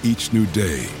dawn of each new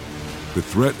day, the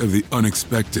threat of the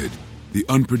unexpected, the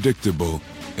unpredictable,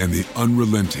 and the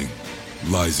unrelenting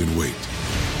lies in wait.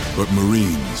 But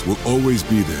Marines will always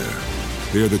be there.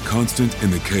 They are the constant in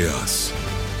the chaos.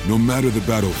 No matter the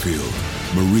battlefield,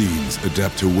 Marines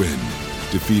adapt to win,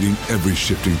 defeating every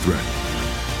shifting threat,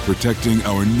 protecting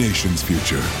our nation's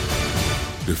future.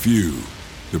 The few,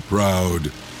 the proud,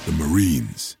 the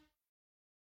Marines.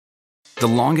 The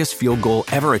longest field goal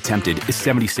ever attempted is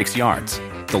 76 yards.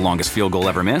 The longest field goal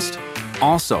ever missed?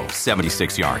 Also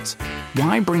 76 yards.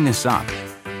 Why bring this up?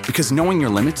 Because knowing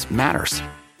your limits matters,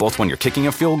 both when you're kicking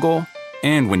a field goal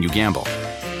and when you gamble.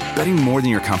 Betting more than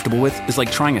you're comfortable with is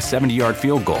like trying a 70-yard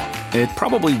field goal. It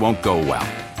probably won't go well.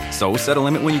 So set a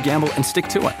limit when you gamble and stick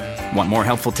to it. Want more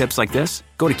helpful tips like this?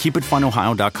 Go to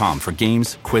keepitfunohio.com for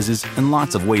games, quizzes, and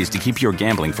lots of ways to keep your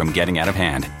gambling from getting out of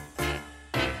hand.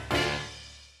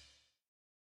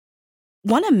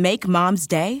 Want to make Mom's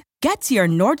Day? Get to your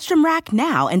Nordstrom Rack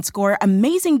now and score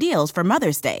amazing deals for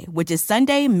Mother's Day, which is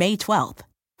Sunday, May 12th.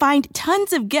 Find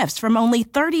tons of gifts from only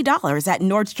 $30 at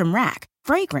Nordstrom Rack.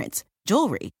 Fragrance,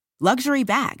 jewelry, luxury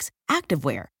bags,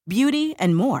 activewear, beauty,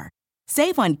 and more.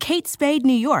 Save on Kate Spade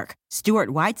New York, Stuart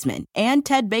Weitzman, and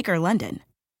Ted Baker London.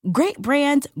 Great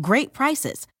brands, great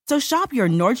prices. So shop your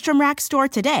Nordstrom Rack store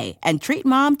today and treat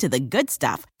Mom to the good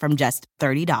stuff from just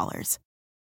 $30.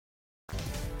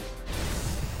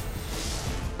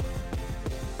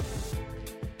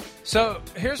 So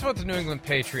here's what the New England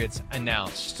Patriots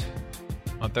announced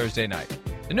on Thursday night.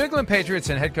 The New England Patriots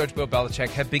and head coach Bill Belichick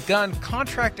have begun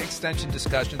contract extension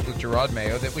discussions with Gerard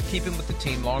Mayo that would keep him with the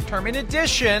team long term. In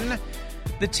addition,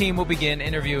 the team will begin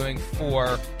interviewing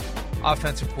for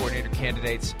offensive coordinator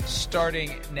candidates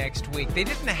starting next week. They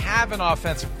didn't have an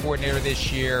offensive coordinator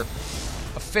this year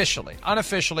officially.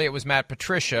 Unofficially, it was Matt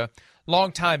Patricia,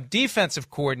 longtime defensive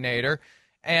coordinator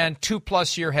and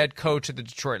 2+ year head coach of the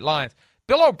Detroit Lions.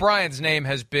 Bill O'Brien's name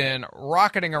has been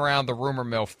rocketing around the rumor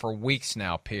mill for weeks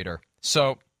now, Peter.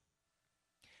 So,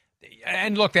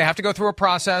 and look, they have to go through a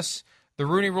process. The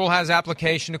Rooney Rule has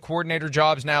application to coordinator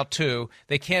jobs now, too.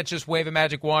 They can't just wave a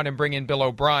magic wand and bring in Bill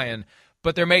O'Brien,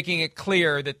 but they're making it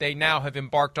clear that they now have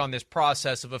embarked on this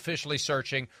process of officially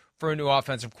searching for a new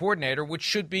offensive coordinator, which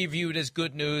should be viewed as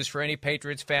good news for any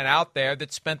Patriots fan out there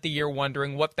that spent the year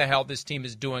wondering what the hell this team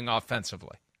is doing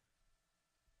offensively.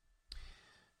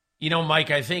 You know, Mike,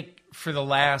 I think for the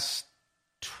last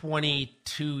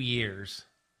 22 years,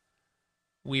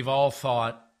 we've all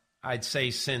thought, I'd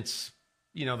say since,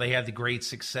 they had the great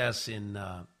success in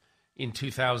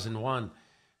 2001,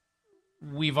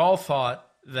 we've all thought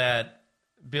that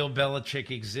Bill Belichick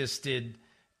existed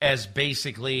as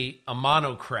basically a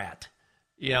monocrat,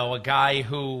 a guy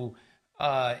who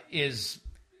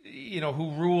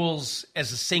who rules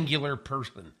as a singular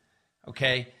person,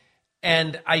 okay?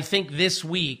 And I think this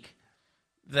week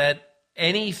that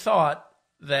any thought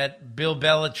that Bill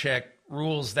Belichick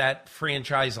rules that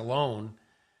franchise alone,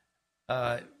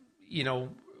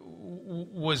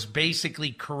 was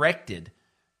basically corrected,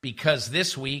 because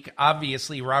this week,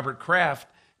 obviously, Robert Kraft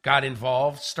got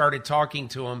involved, started talking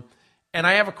to him. And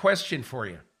I have a question for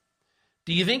you.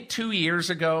 Do you think 2 years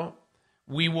ago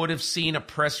we would have seen a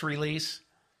press release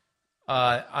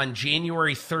on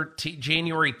January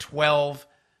 12,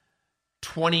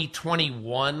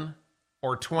 2021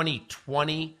 or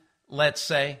 2020, let's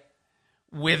say,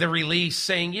 with a release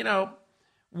saying,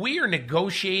 we are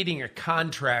negotiating a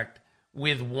contract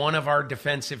with one of our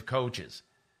defensive coaches?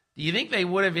 Do you think they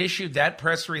would have issued that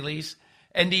press release?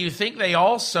 And do you think they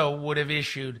also would have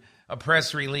issued a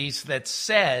press release that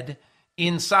said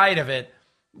inside of it,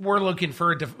 we're looking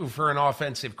for an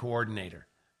offensive coordinator?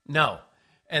 No.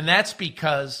 And that's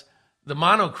because the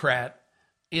monocrat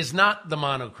is not the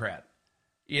monocrat.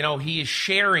 He is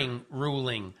sharing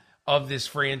ruling of this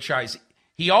franchise.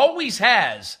 He always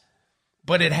has,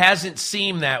 but it hasn't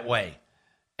seemed that way.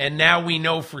 And now we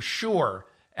know for sure,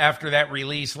 after that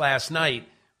release last night,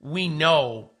 we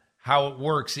know how it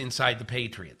works inside the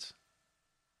Patriots.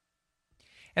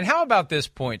 And how about this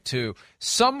point, too?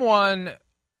 Someone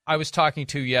I was talking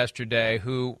to yesterday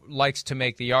who likes to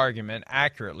make the argument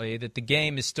accurately that the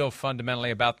game is still fundamentally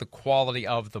about the quality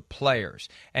of the players.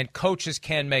 And coaches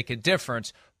can make a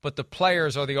difference, but the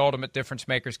players are the ultimate difference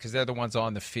makers because they're the ones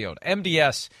on the field.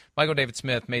 MDS, Michael David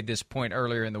Smith, made this point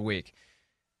earlier in the week.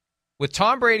 With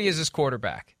Tom Brady as his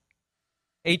quarterback,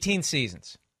 18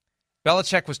 seasons,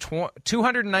 Belichick was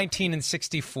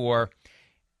 219-64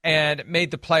 and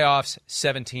made the playoffs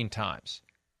 17 times.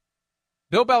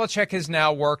 Bill Belichick has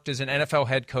now worked as an NFL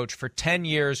head coach for 10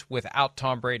 years without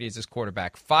Tom Brady as his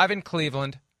quarterback. 5 in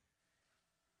Cleveland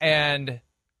and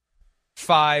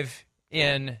 5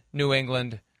 in New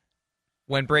England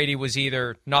when Brady was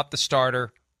either not the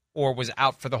starter or was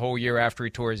out for the whole year after he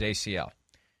tore his ACL.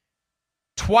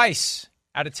 Twice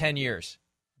out of 10 years,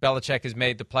 Belichick has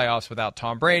made the playoffs without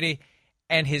Tom Brady,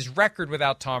 and his record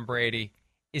without Tom Brady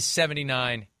is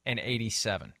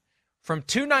 79-87. From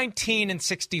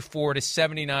 219-64 to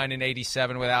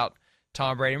 79-87 without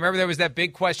Tom Brady. Remember, there was that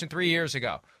big question 3 years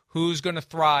ago. Who's going to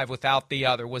thrive without the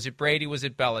other? Was it Brady? Was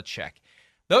it Belichick?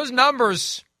 Those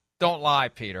numbers don't lie,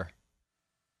 Peter.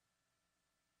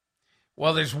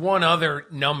 Well, there's one other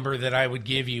number that I would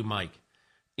give you, Mike.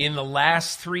 In the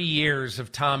last 3 years of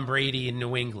Tom Brady in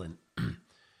New England,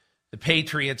 the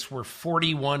Patriots were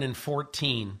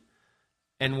 41-14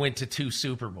 and went to 2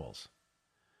 Super Bowls.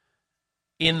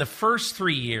 In the first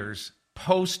 3 years,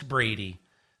 post-Brady,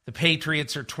 the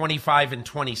Patriots are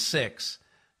 25-26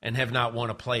 and have not won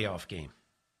a playoff game.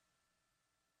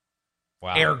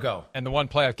 Wow. Ergo. And the one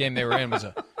playoff game they were in was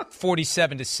a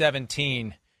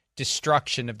 47-17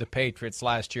 destruction of the Patriots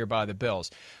last year by the Bills.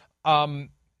 And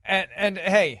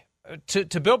hey,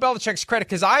 to Bill Belichick's credit,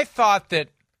 because I thought that,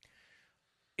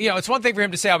 it's one thing for him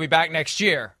to say, I'll be back next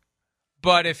year.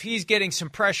 But if he's getting some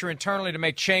pressure internally to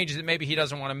make changes that maybe he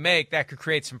doesn't want to make, that could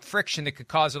create some friction that could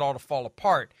cause it all to fall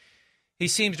apart. He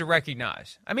seems to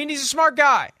recognize. I mean, he's a smart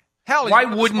guy. Hell, why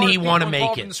wouldn't he want to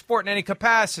make it in the sport in any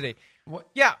capacity?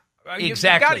 Yeah,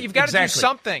 exactly. You've got to do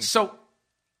something. So,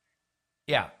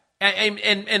 yeah,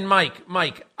 and Mike,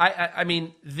 I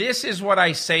mean, this is what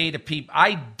I say to people.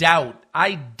 I doubt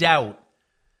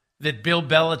that Bill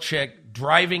Belichick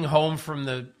driving home from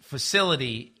the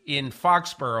facility in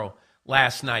Foxborough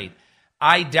last night,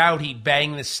 I doubt he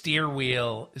banged the steering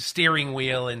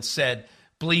wheel and said,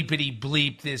 bleepity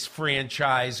bleep this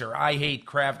franchise, or I hate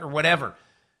Kraft, or whatever.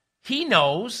 He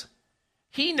knows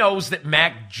that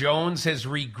Mac Jones has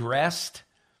regressed.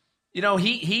 You know,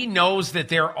 he knows that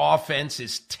their offense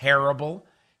is terrible.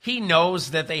 He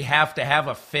knows that they have to have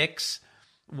a fix,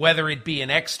 whether it be an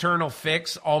external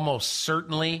fix, almost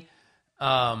certainly.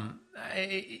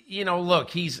 You know,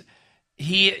 look, he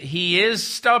is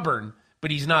stubborn, but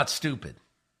he's not stupid.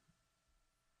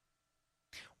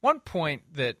 One point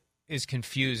that is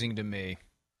confusing to me,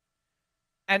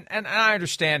 and I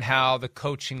understand how the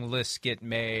coaching lists get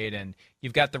made, and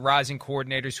you've got the rising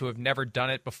coordinators who have never done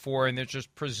it before, and they're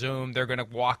just presumed they're going to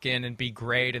walk in and be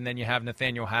great, and then you have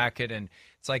Nathaniel Hackett, and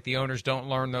it's like the owners don't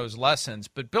learn those lessons.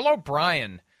 But Bill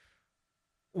O'Brien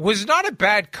was not a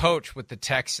bad coach with the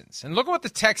Texans. And look at what the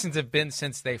Texans have been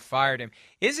since they fired him.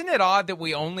 Isn't it odd that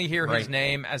we only hear his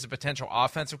name as a potential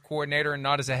offensive coordinator and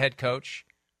not as a head coach?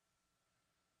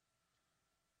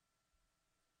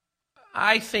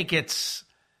 I think it's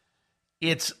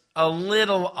a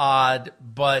little odd,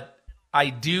 but I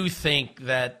do think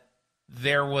that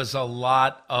there was a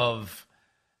lot of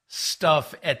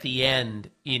stuff at the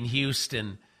end in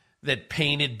Houston that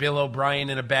painted Bill O'Brien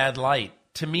in a bad light.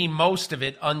 To me, most of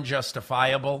it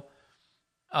unjustifiable.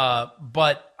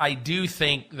 But I do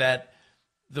think that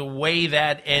the way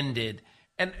that ended,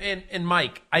 and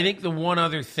Mike, I think the one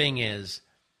other thing is,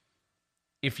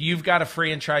 if you've got a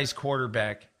franchise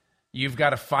quarterback, you've got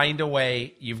to find a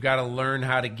way, you've got to learn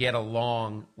how to get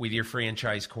along with your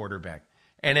franchise quarterback.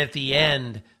 And at the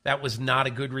end, that was not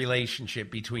a good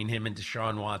relationship between him and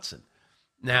Deshaun Watson.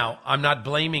 Now, I'm not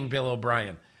blaming Bill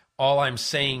O'Brien. All I'm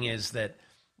saying is that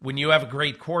when you have a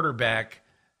great quarterback,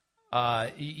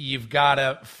 you've got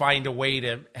to find a way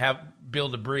to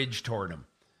build a bridge toward him.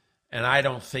 And I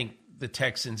don't think the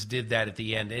Texans did that at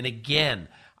the end. And again,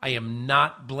 I am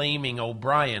not blaming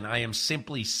O'Brien. I am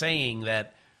simply saying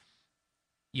that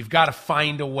you've got to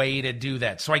find a way to do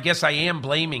that. So I guess I am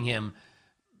blaming him,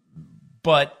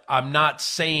 but I'm not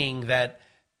saying that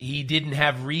he didn't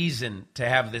have reason to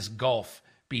have this gulf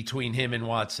between him and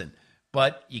Watson.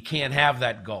 But you can't have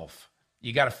that gulf.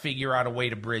 You got to figure out a way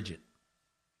to bridge it.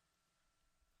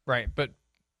 Right, but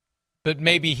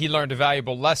maybe he learned a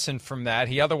valuable lesson from that.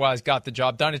 He otherwise got the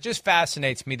job done. It just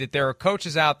fascinates me that there are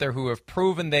coaches out there who have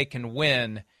proven they can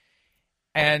win,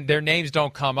 and their names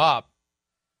don't come up.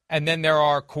 And then there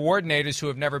are coordinators who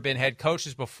have never been head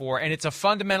coaches before, and it's a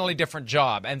fundamentally different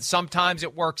job. And sometimes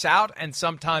it works out, and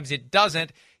sometimes it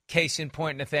doesn't. Case in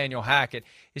point, Nathaniel Hackett.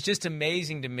 It's just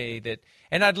amazing to me that,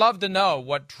 and I'd love to know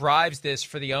what drives this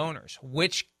for the owners.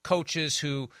 Which coaches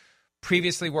who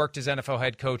previously worked as NFL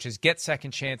head coaches get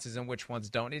second chances and which ones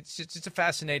don't. It's a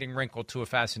fascinating wrinkle to a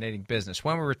fascinating business.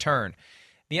 When we return,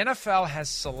 the NFL has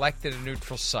selected a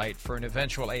neutral site for an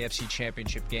eventual AFC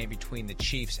Championship game between the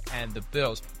Chiefs and the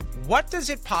Bills. What does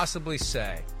it possibly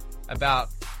say about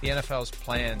the NFL's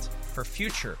plans for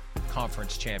future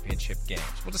conference championship games?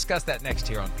 We'll discuss that next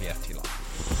here on PFT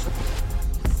Live.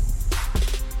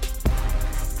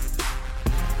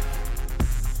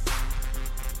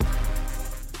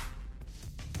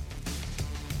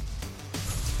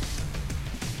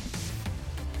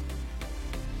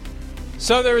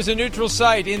 So there is a neutral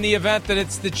site in the event that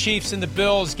it's the Chiefs and the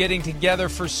Bills getting together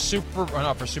for Super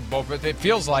Bowl, but it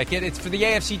feels like it. It's for the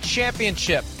AFC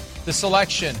Championship. The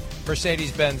selection,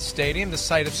 Mercedes-Benz Stadium, the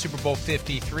site of Super Bowl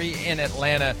 53 in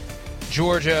Atlanta,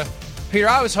 Georgia. Peter,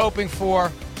 I was hoping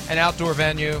for an outdoor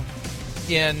venue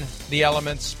in the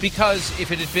elements because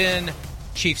if it had been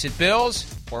Chiefs at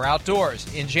Bills, we're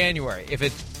outdoors in January. If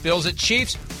it's Bills at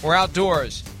Chiefs, we're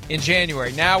outdoors in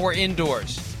January. Now we're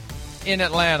indoors in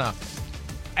Atlanta.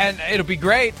 And it'll be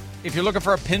great if you're looking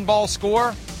for a pinball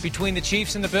score between the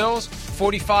Chiefs and the Bills,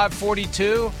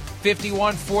 45-42,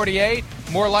 51-48.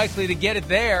 More likely to get it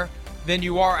there than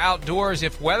you are outdoors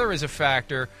if weather is a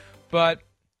factor. But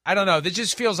I don't know. This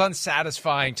just feels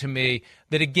unsatisfying to me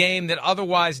that a game that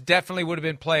otherwise definitely would have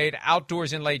been played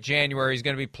outdoors in late January is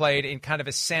going to be played in kind of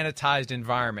a sanitized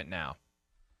environment now.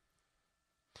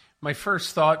 My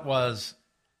first thought was,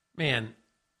 man,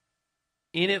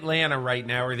 in Atlanta right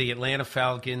now are the Atlanta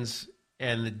Falcons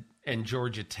and and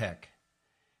Georgia Tech.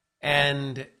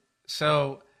 And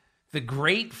so the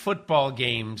great football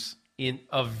games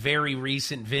of very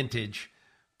recent vintage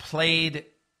played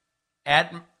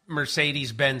at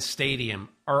Mercedes-Benz Stadium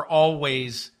are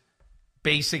always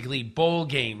basically bowl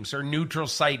games or neutral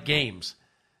site games.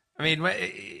 I mean,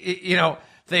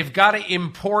 they've got to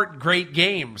import great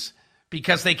games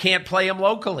because they can't play them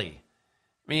locally.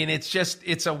 I mean,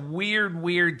 it's a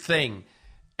weird thing.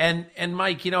 And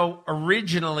Mike,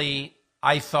 originally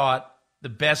I thought the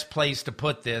best place to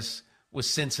put this was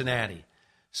Cincinnati,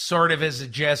 sort of as a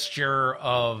gesture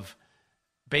of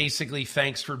basically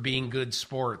thanks for being good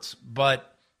sports.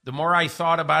 But the more I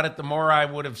thought about it, the more I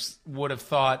would have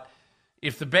thought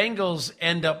if the Bengals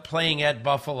end up playing at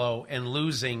Buffalo and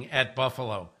losing at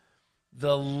Buffalo,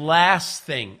 the last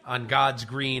thing on God's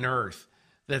green earth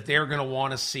that they're going to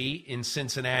want to see in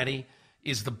Cincinnati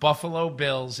is the Buffalo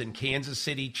Bills and Kansas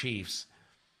City Chiefs.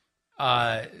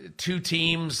 Two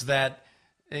teams that,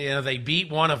 they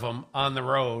beat one of them on the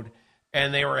road,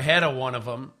 and they were ahead of one of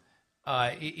them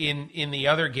in the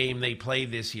other game they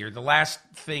played this year. The last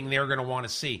thing they're going to want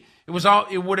to see. It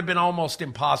would have been almost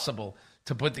impossible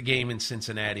to put the game in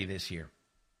Cincinnati this year.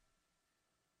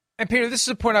 And Peter, this is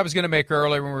a point I was going to make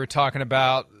earlier when we were talking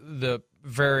about the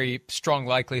very strong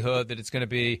likelihood that it's going to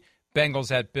be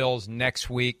Bengals at Bills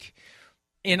next week.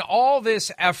 In all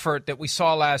this effort that we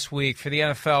saw last week for the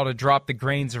NFL to drop the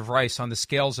grains of rice on the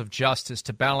scales of justice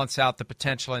to balance out the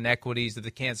potential inequities of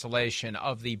the cancellation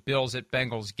of the Bills at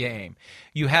Bengals game,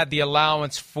 you had the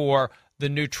allowance for the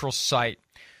neutral site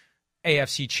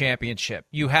AFC Championship.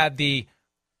 You had the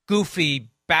goofy,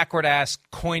 backward-ass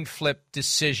coin flip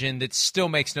decision that still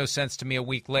makes no sense to me a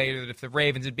week later, that if the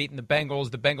Ravens had beaten the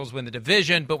Bengals win the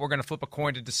division, but we're going to flip a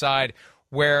coin to decide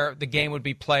where the game would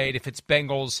be played if it's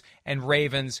Bengals and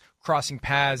Ravens crossing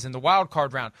paths in the wild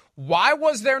card round. Why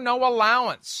was there no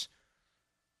allowance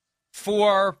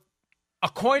for a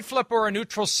coin flip or a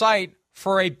neutral site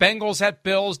for a Bengals at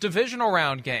Bills divisional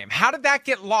round game? How did that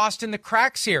get lost in the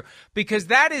cracks here? Because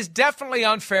that is definitely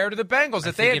unfair to the Bengals.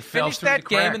 If they had finished that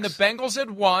game and the Bengals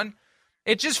had won,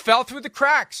 it just fell through the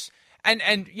cracks. And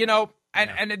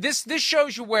this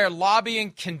shows you where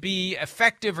lobbying can be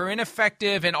effective or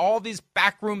ineffective and all these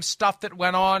backroom stuff that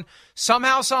went on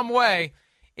somehow, some way.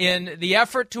 In the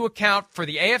effort to account for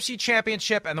the AFC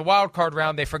Championship and the wild card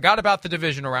round, they forgot about the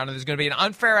divisional round, and there's going to be an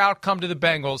unfair outcome to the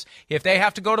Bengals if they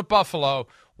have to go to Buffalo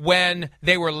when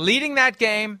they were leading that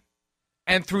game,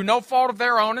 and through no fault of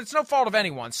their own, it's no fault of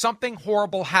anyone, something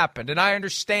horrible happened, and I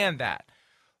understand that.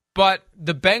 But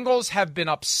the Bengals have been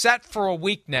upset for a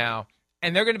week now,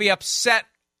 and they're going to be upset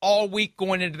all week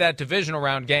going into that divisional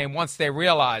round game once they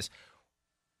realize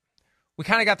we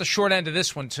kind of got the short end of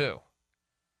this one too.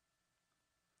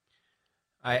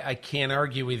 I can't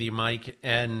argue with you, Mike,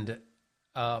 and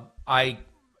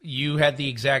you had the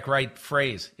exact right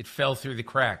phrase. It fell through the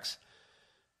cracks.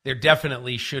 There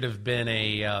definitely should have been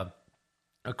a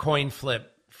coin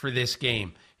flip for this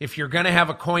game. If you're going to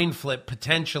have a coin flip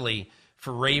potentially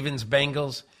for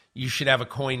Ravens-Bengals, you should have a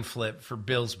coin flip for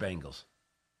Bills-Bengals.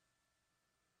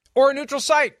 Or a neutral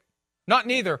site. Not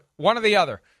neither. One or the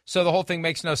other. So the whole thing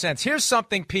makes no sense. Here's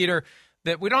something, Peter,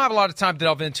 that we don't have a lot of time to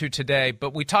delve into today,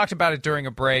 but we talked about it during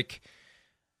a break.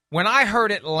 When I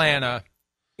heard Atlanta,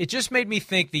 it just made me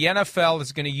think the NFL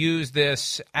is going to use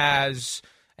this as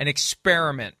an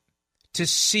experiment to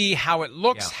see how it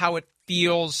looks, how it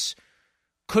feels.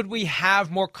 Could we have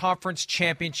more conference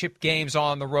championship games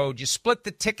on the road? You split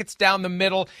the tickets down the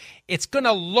middle. It's going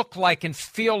to look like and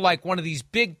feel like one of these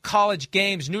big college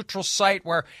games, neutral site,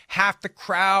 where half the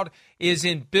crowd is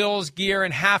in Bills gear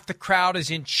and half the crowd is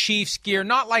in Chiefs gear.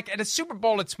 Not like at a Super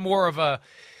Bowl, it's more of a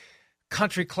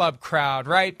country club crowd,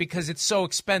 right? Because it's so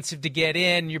expensive to get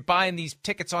in. You're buying these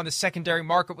tickets on the secondary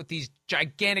market with these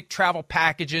gigantic travel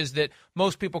packages that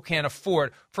most people can't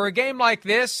afford. For a game like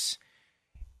this,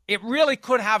 it really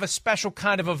could have a special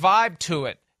kind of a vibe to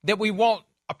it that we won't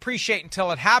appreciate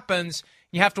until it happens.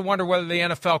 You have to wonder whether the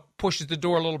NFL pushes the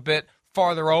door a little bit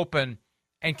farther open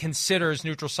and considers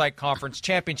neutral site conference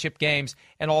championship games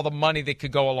and all the money that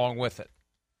could go along with it.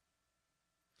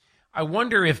 I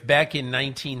wonder if back in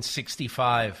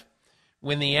 1965,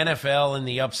 when the NFL and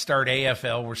the upstart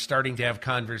AFL were starting to have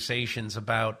conversations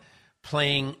about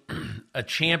playing a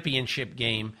championship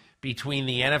game between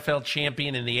the NFL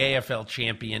champion and the AFL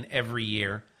champion every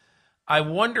year, I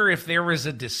wonder if there was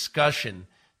a discussion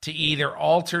to either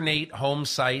alternate home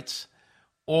sites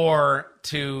or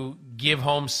to give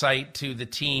home site to the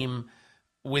team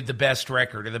with the best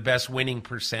record or the best winning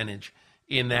percentage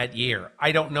in that year.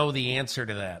 I don't know the answer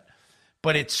to that,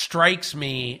 but it strikes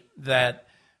me that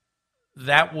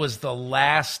that was the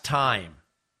last time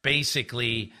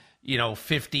basically,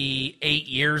 58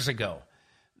 years ago,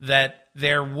 that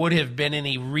there would have been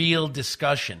any real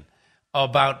discussion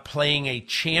about playing a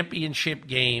championship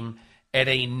game at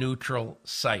a neutral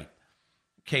site.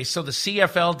 Okay, so the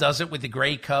CFL does it with the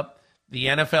Grey Cup. The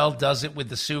NFL does it with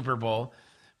the Super Bowl.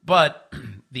 But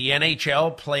the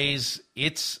NHL plays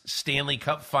its Stanley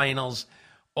Cup finals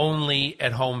only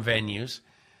at home venues.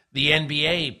 The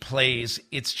NBA plays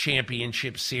its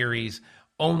championship series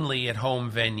only at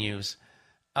home venues.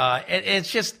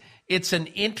 It's an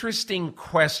interesting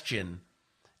question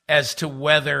as to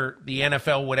whether the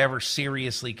NFL would ever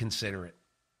seriously consider it.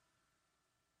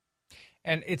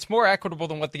 And it's more equitable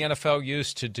than what the NFL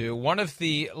used to do. One of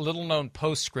the little-known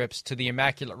postscripts to the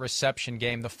Immaculate Reception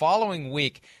game, the following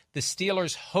week, the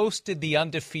Steelers hosted the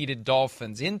undefeated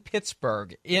Dolphins in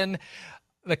Pittsburgh in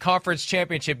the conference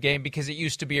championship game because it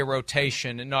used to be a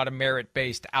rotation and not a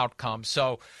merit-based outcome.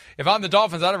 So if I'm the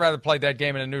Dolphins, I'd rather play that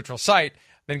game in a neutral site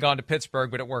than gone to Pittsburgh,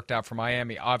 but it worked out for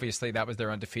Miami. Obviously, that was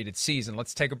their undefeated season.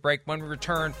 Let's take a break. When we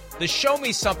return, the Show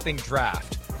Me Something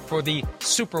draft for the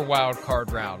Super Wild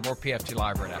Card round. More PFT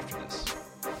Live right after this.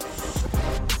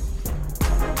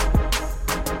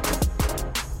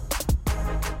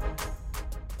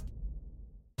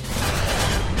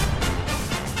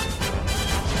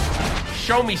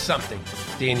 Show me something,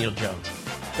 Daniel Jones.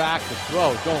 Back to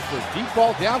throw, going for a deep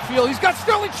ball downfield. He's got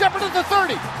Sterling Shepard at the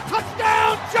 30.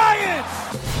 Touchdown, Giants!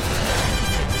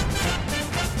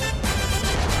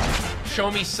 Show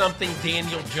me something,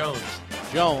 Daniel Jones.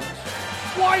 Jones.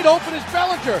 Wide open is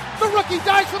Bellinger. The rookie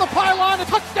dives for the pylon. A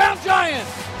touchdown,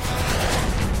 Giants!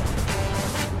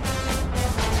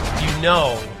 You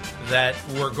know that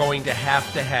we're going to have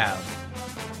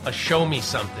a show me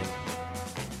something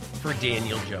for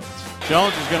Daniel Jones.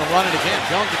 Jones is going to run it again.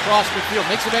 Jones across midfield,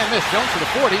 makes a man miss. Jones to the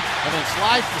 40, and then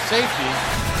slides to safety.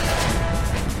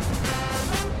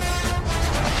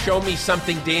 Show me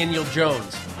something, Daniel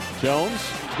Jones. Jones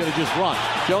is going to just run.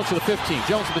 Jones to the 15,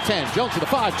 Jones to the 10, Jones to the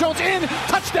 5, Jones in,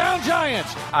 touchdown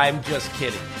Giants! I'm just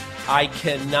kidding. I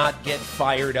cannot get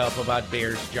fired up about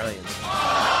Bears-Giants.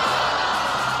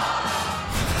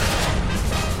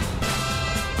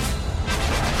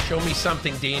 Show me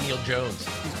something, Daniel Jones.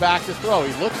 He's back to throw.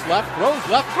 He looks left,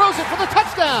 throws it for the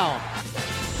touchdown.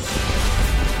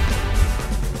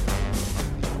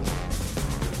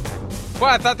 Well,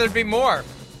 I thought there'd be more.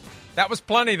 That was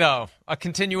plenty, though. A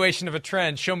continuation of a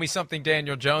trend. Show me something,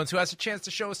 Daniel Jones, who has a chance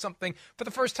to show us something for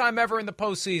the first time ever in the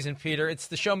postseason, Peter. It's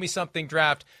the Show Me Something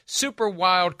Draft Super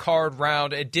Wild Card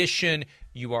Round Edition.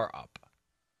 You are up.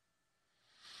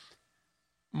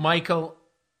 Michael,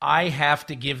 I have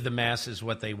to give the masses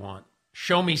what they want.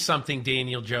 Show me something,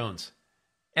 Daniel Jones.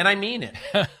 And I mean it.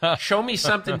 Show me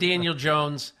something, Daniel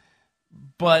Jones.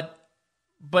 But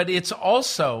it's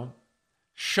also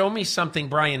show me something,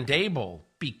 Brian Daboll,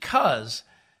 because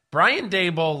Brian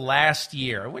Daboll last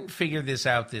year, I wouldn't figure this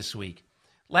out this week,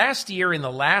 last year in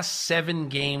the last 7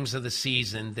 games of the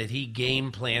season that he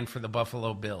game planned for the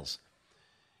Buffalo Bills,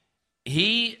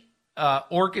 he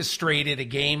orchestrated a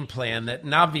game plan that,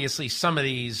 and obviously some of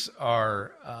these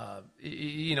are, are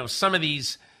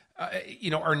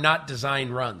not design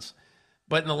runs.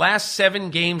 But in the last 7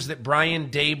 games that Brian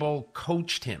Daboll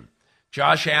coached him,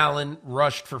 Josh Allen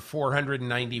rushed for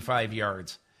 495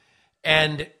 yards.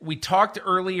 And we talked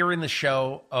earlier in the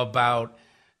show about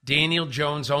Daniel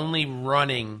Jones only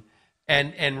running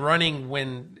and running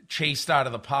when chased out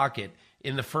of the pocket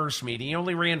in the first meeting. He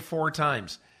only ran 4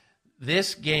 times.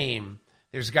 This game,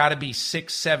 there's got to be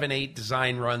 6, 7, 8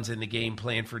 design runs in the game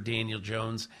plan for Daniel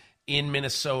Jones in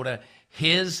Minnesota.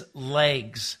 His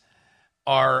legs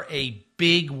are a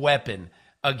big weapon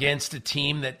against a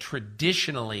team that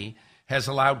traditionally has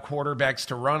allowed quarterbacks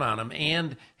to run on him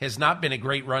and has not been a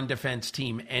great run defense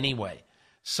team anyway.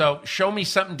 So show me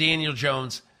something, Daniel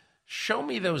Jones. Show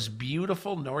me those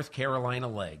beautiful North Carolina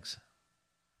legs.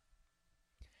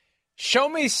 Show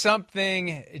me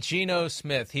something, Geno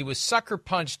Smith. He was sucker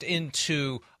punched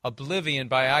into oblivion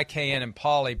by IKN and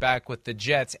Pauly back with the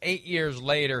Jets. 8 years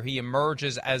later, he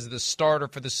emerges as the starter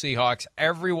for the Seahawks.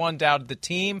 Everyone doubted the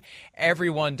team.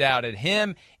 Everyone doubted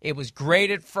him. It was great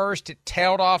at first. It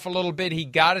tailed off a little bit. He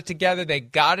got it together. They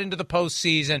got into the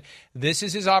postseason. This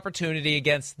is his opportunity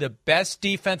against the best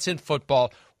defense in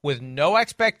football with no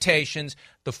expectations.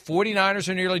 The 49ers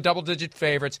are nearly double-digit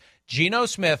favorites. Geno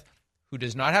Smith, who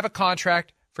does not have a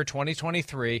contract for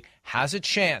 2023, has a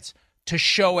chance to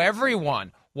show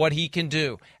everyone what he can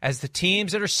do as the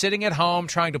teams that are sitting at home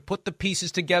trying to put the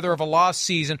pieces together of a lost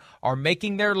season are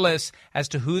making their lists as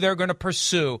to who they're going to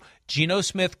pursue. Geno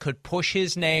Smith could push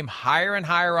his name higher and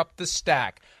higher up the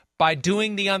stack by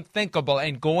doing the unthinkable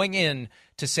and going in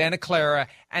to Santa Clara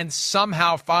and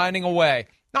somehow finding a way,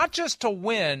 not just to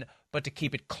win, but to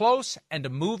keep it close and to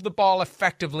move the ball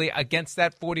effectively against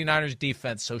that 49ers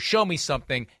defense. So show me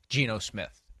something, Geno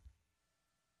Smith.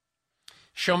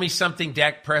 Show me something,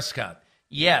 Dak Prescott.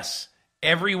 Yes,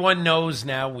 everyone knows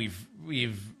now, we've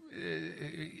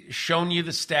shown you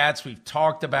the stats, we've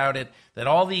talked about it, that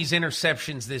all these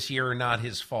interceptions this year are not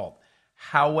his fault.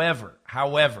 However,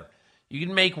 you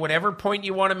can make whatever point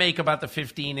you want to make about the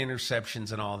 15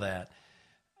 interceptions and all that.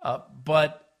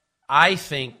 But I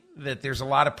think that there's a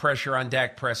lot of pressure on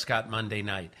Dak Prescott Monday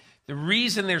night. The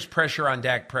reason there's pressure on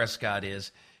Dak Prescott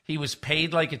is he was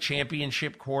paid like a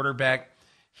championship quarterback.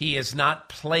 He has not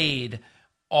played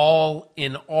all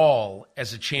in all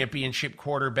as a championship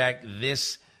quarterback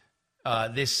this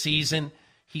season.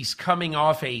 He's coming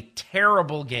off a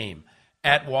terrible game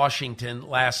at Washington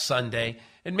last Sunday.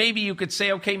 And maybe you could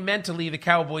say, okay, mentally the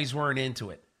Cowboys weren't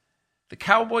into it. The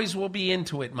Cowboys will be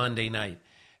into it Monday night.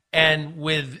 And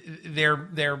with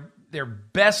their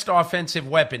best offensive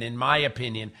weapon, in my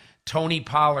opinion, Tony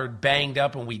Pollard banged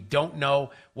up, and we don't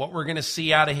know what we're going to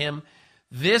see out of him,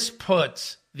 this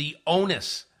puts the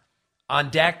onus on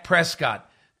Dak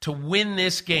Prescott to win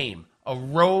this game, a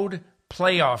road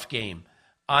playoff game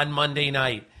on Monday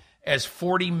night, as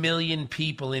 40 million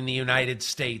people in the United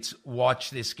States watch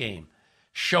this game.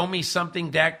 Show me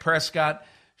something, Dak Prescott.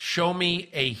 Show me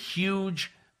a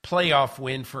huge playoff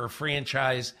win for a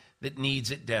franchise that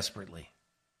needs it desperately.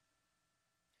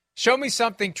 Show me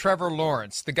something, Trevor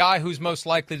Lawrence, the guy who's most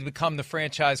likely to become the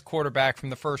franchise quarterback from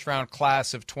the first-round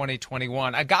class of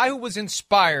 2021, a guy who was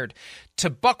inspired to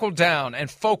buckle down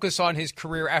and focus on his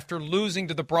career after losing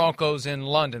to the Broncos in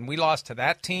London. We lost to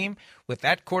that team with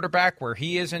that quarterback where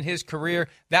he is in his career.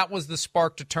 That was the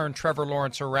spark to turn Trevor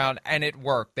Lawrence around, and it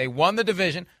worked. They won the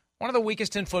division, one of the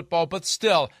weakest in football, but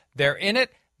still, they're in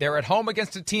it. They're at home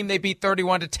against a team they beat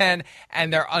 31-10,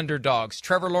 and they're underdogs.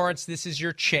 Trevor Lawrence, this is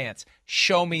your chance.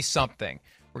 Show me something.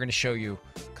 We're going to show you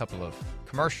a couple of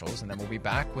commercials, and then we'll be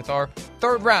back with our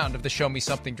third round of the Show Me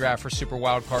Something draft for Super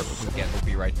Wildcard Weekend. We'll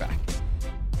be right back.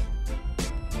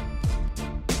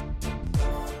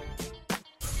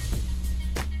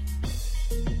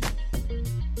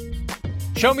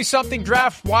 Show Me Something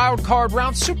draft wildcard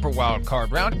round, Super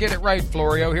Wildcard round. Get it right,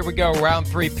 Florio. Here we go. Round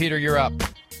 3. Peter, you're up.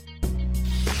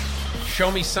 Show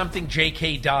me something,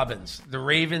 J.K. Dobbins. The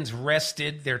Ravens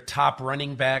rested their top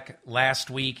running back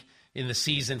last week in the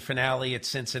season finale at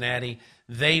Cincinnati.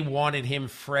 They wanted him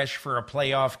fresh for a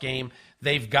playoff game.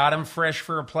 They've got him fresh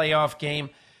for a playoff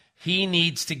game. He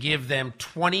needs to give them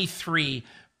 23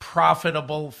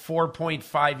 profitable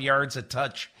 4.5 yards a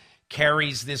touch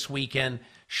carries this weekend.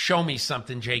 Show me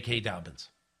something, J.K. Dobbins.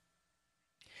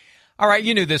 All right,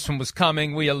 you knew this one was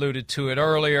coming. We alluded to it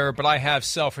earlier, but I have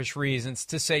selfish reasons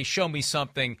to say show me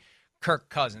something, Kirk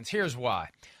Cousins. Here's why.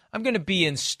 I'm going to be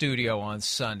in studio on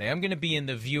Sunday. I'm going to be in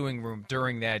the viewing room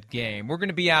during that game. We're going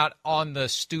to be out on the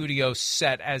studio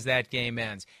set as that game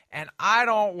ends. And I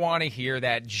don't want to hear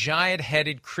that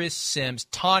giant-headed Chris Sims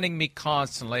taunting me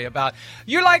constantly about,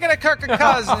 you like it at Kirk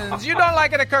Cousins, you don't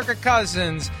like it at Kirk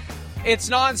Cousins. It's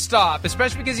nonstop,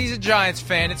 especially because he's a Giants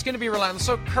fan. It's going to be relentless.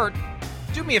 So, Kurt,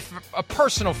 do me a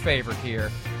personal favor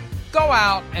here. Go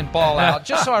out and ball out,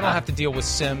 just so I don't have to deal with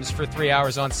Sims for 3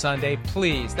 hours on Sunday.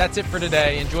 Please. That's it for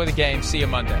today. Enjoy the game. See you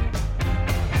Monday.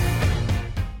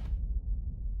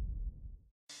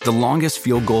 The longest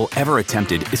field goal ever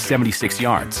attempted is 76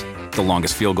 yards. The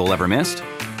longest field goal ever missed?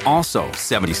 Also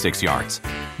 76 yards.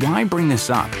 Why bring this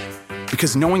up?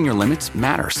 Because knowing your limits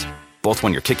matters, both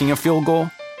when you're kicking a field goal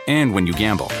and when you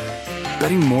gamble.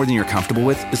 Betting more than you're comfortable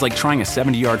with is like trying a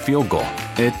 70-yard field goal.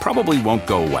 It probably won't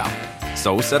go well.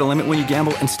 So set a limit when you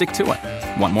gamble and stick to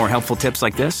it. Want more helpful tips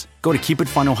like this? Go to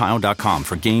keepitfunohio.com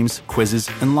for games, quizzes,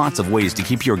 and lots of ways to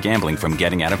keep your gambling from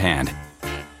getting out of hand.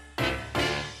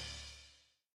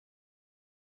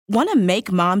 Want to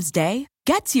make Mom's Day?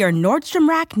 Get to your Nordstrom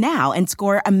Rack now and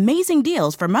score amazing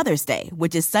deals for Mother's Day,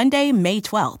 which is Sunday, May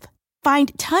 12th.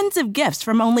 Find tons of gifts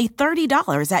from only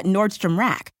 $30 at Nordstrom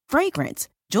Rack. Fragrance,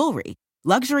 jewelry,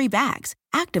 luxury bags,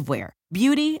 activewear,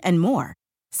 beauty, and more.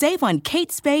 Save on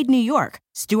Kate Spade New York,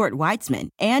 Stuart Weitzman,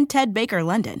 and Ted Baker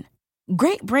London.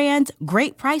 Great brands,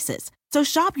 great prices. So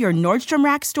shop your Nordstrom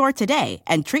Rack store today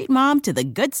and treat Mom to the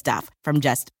good stuff from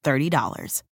just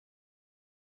 $30.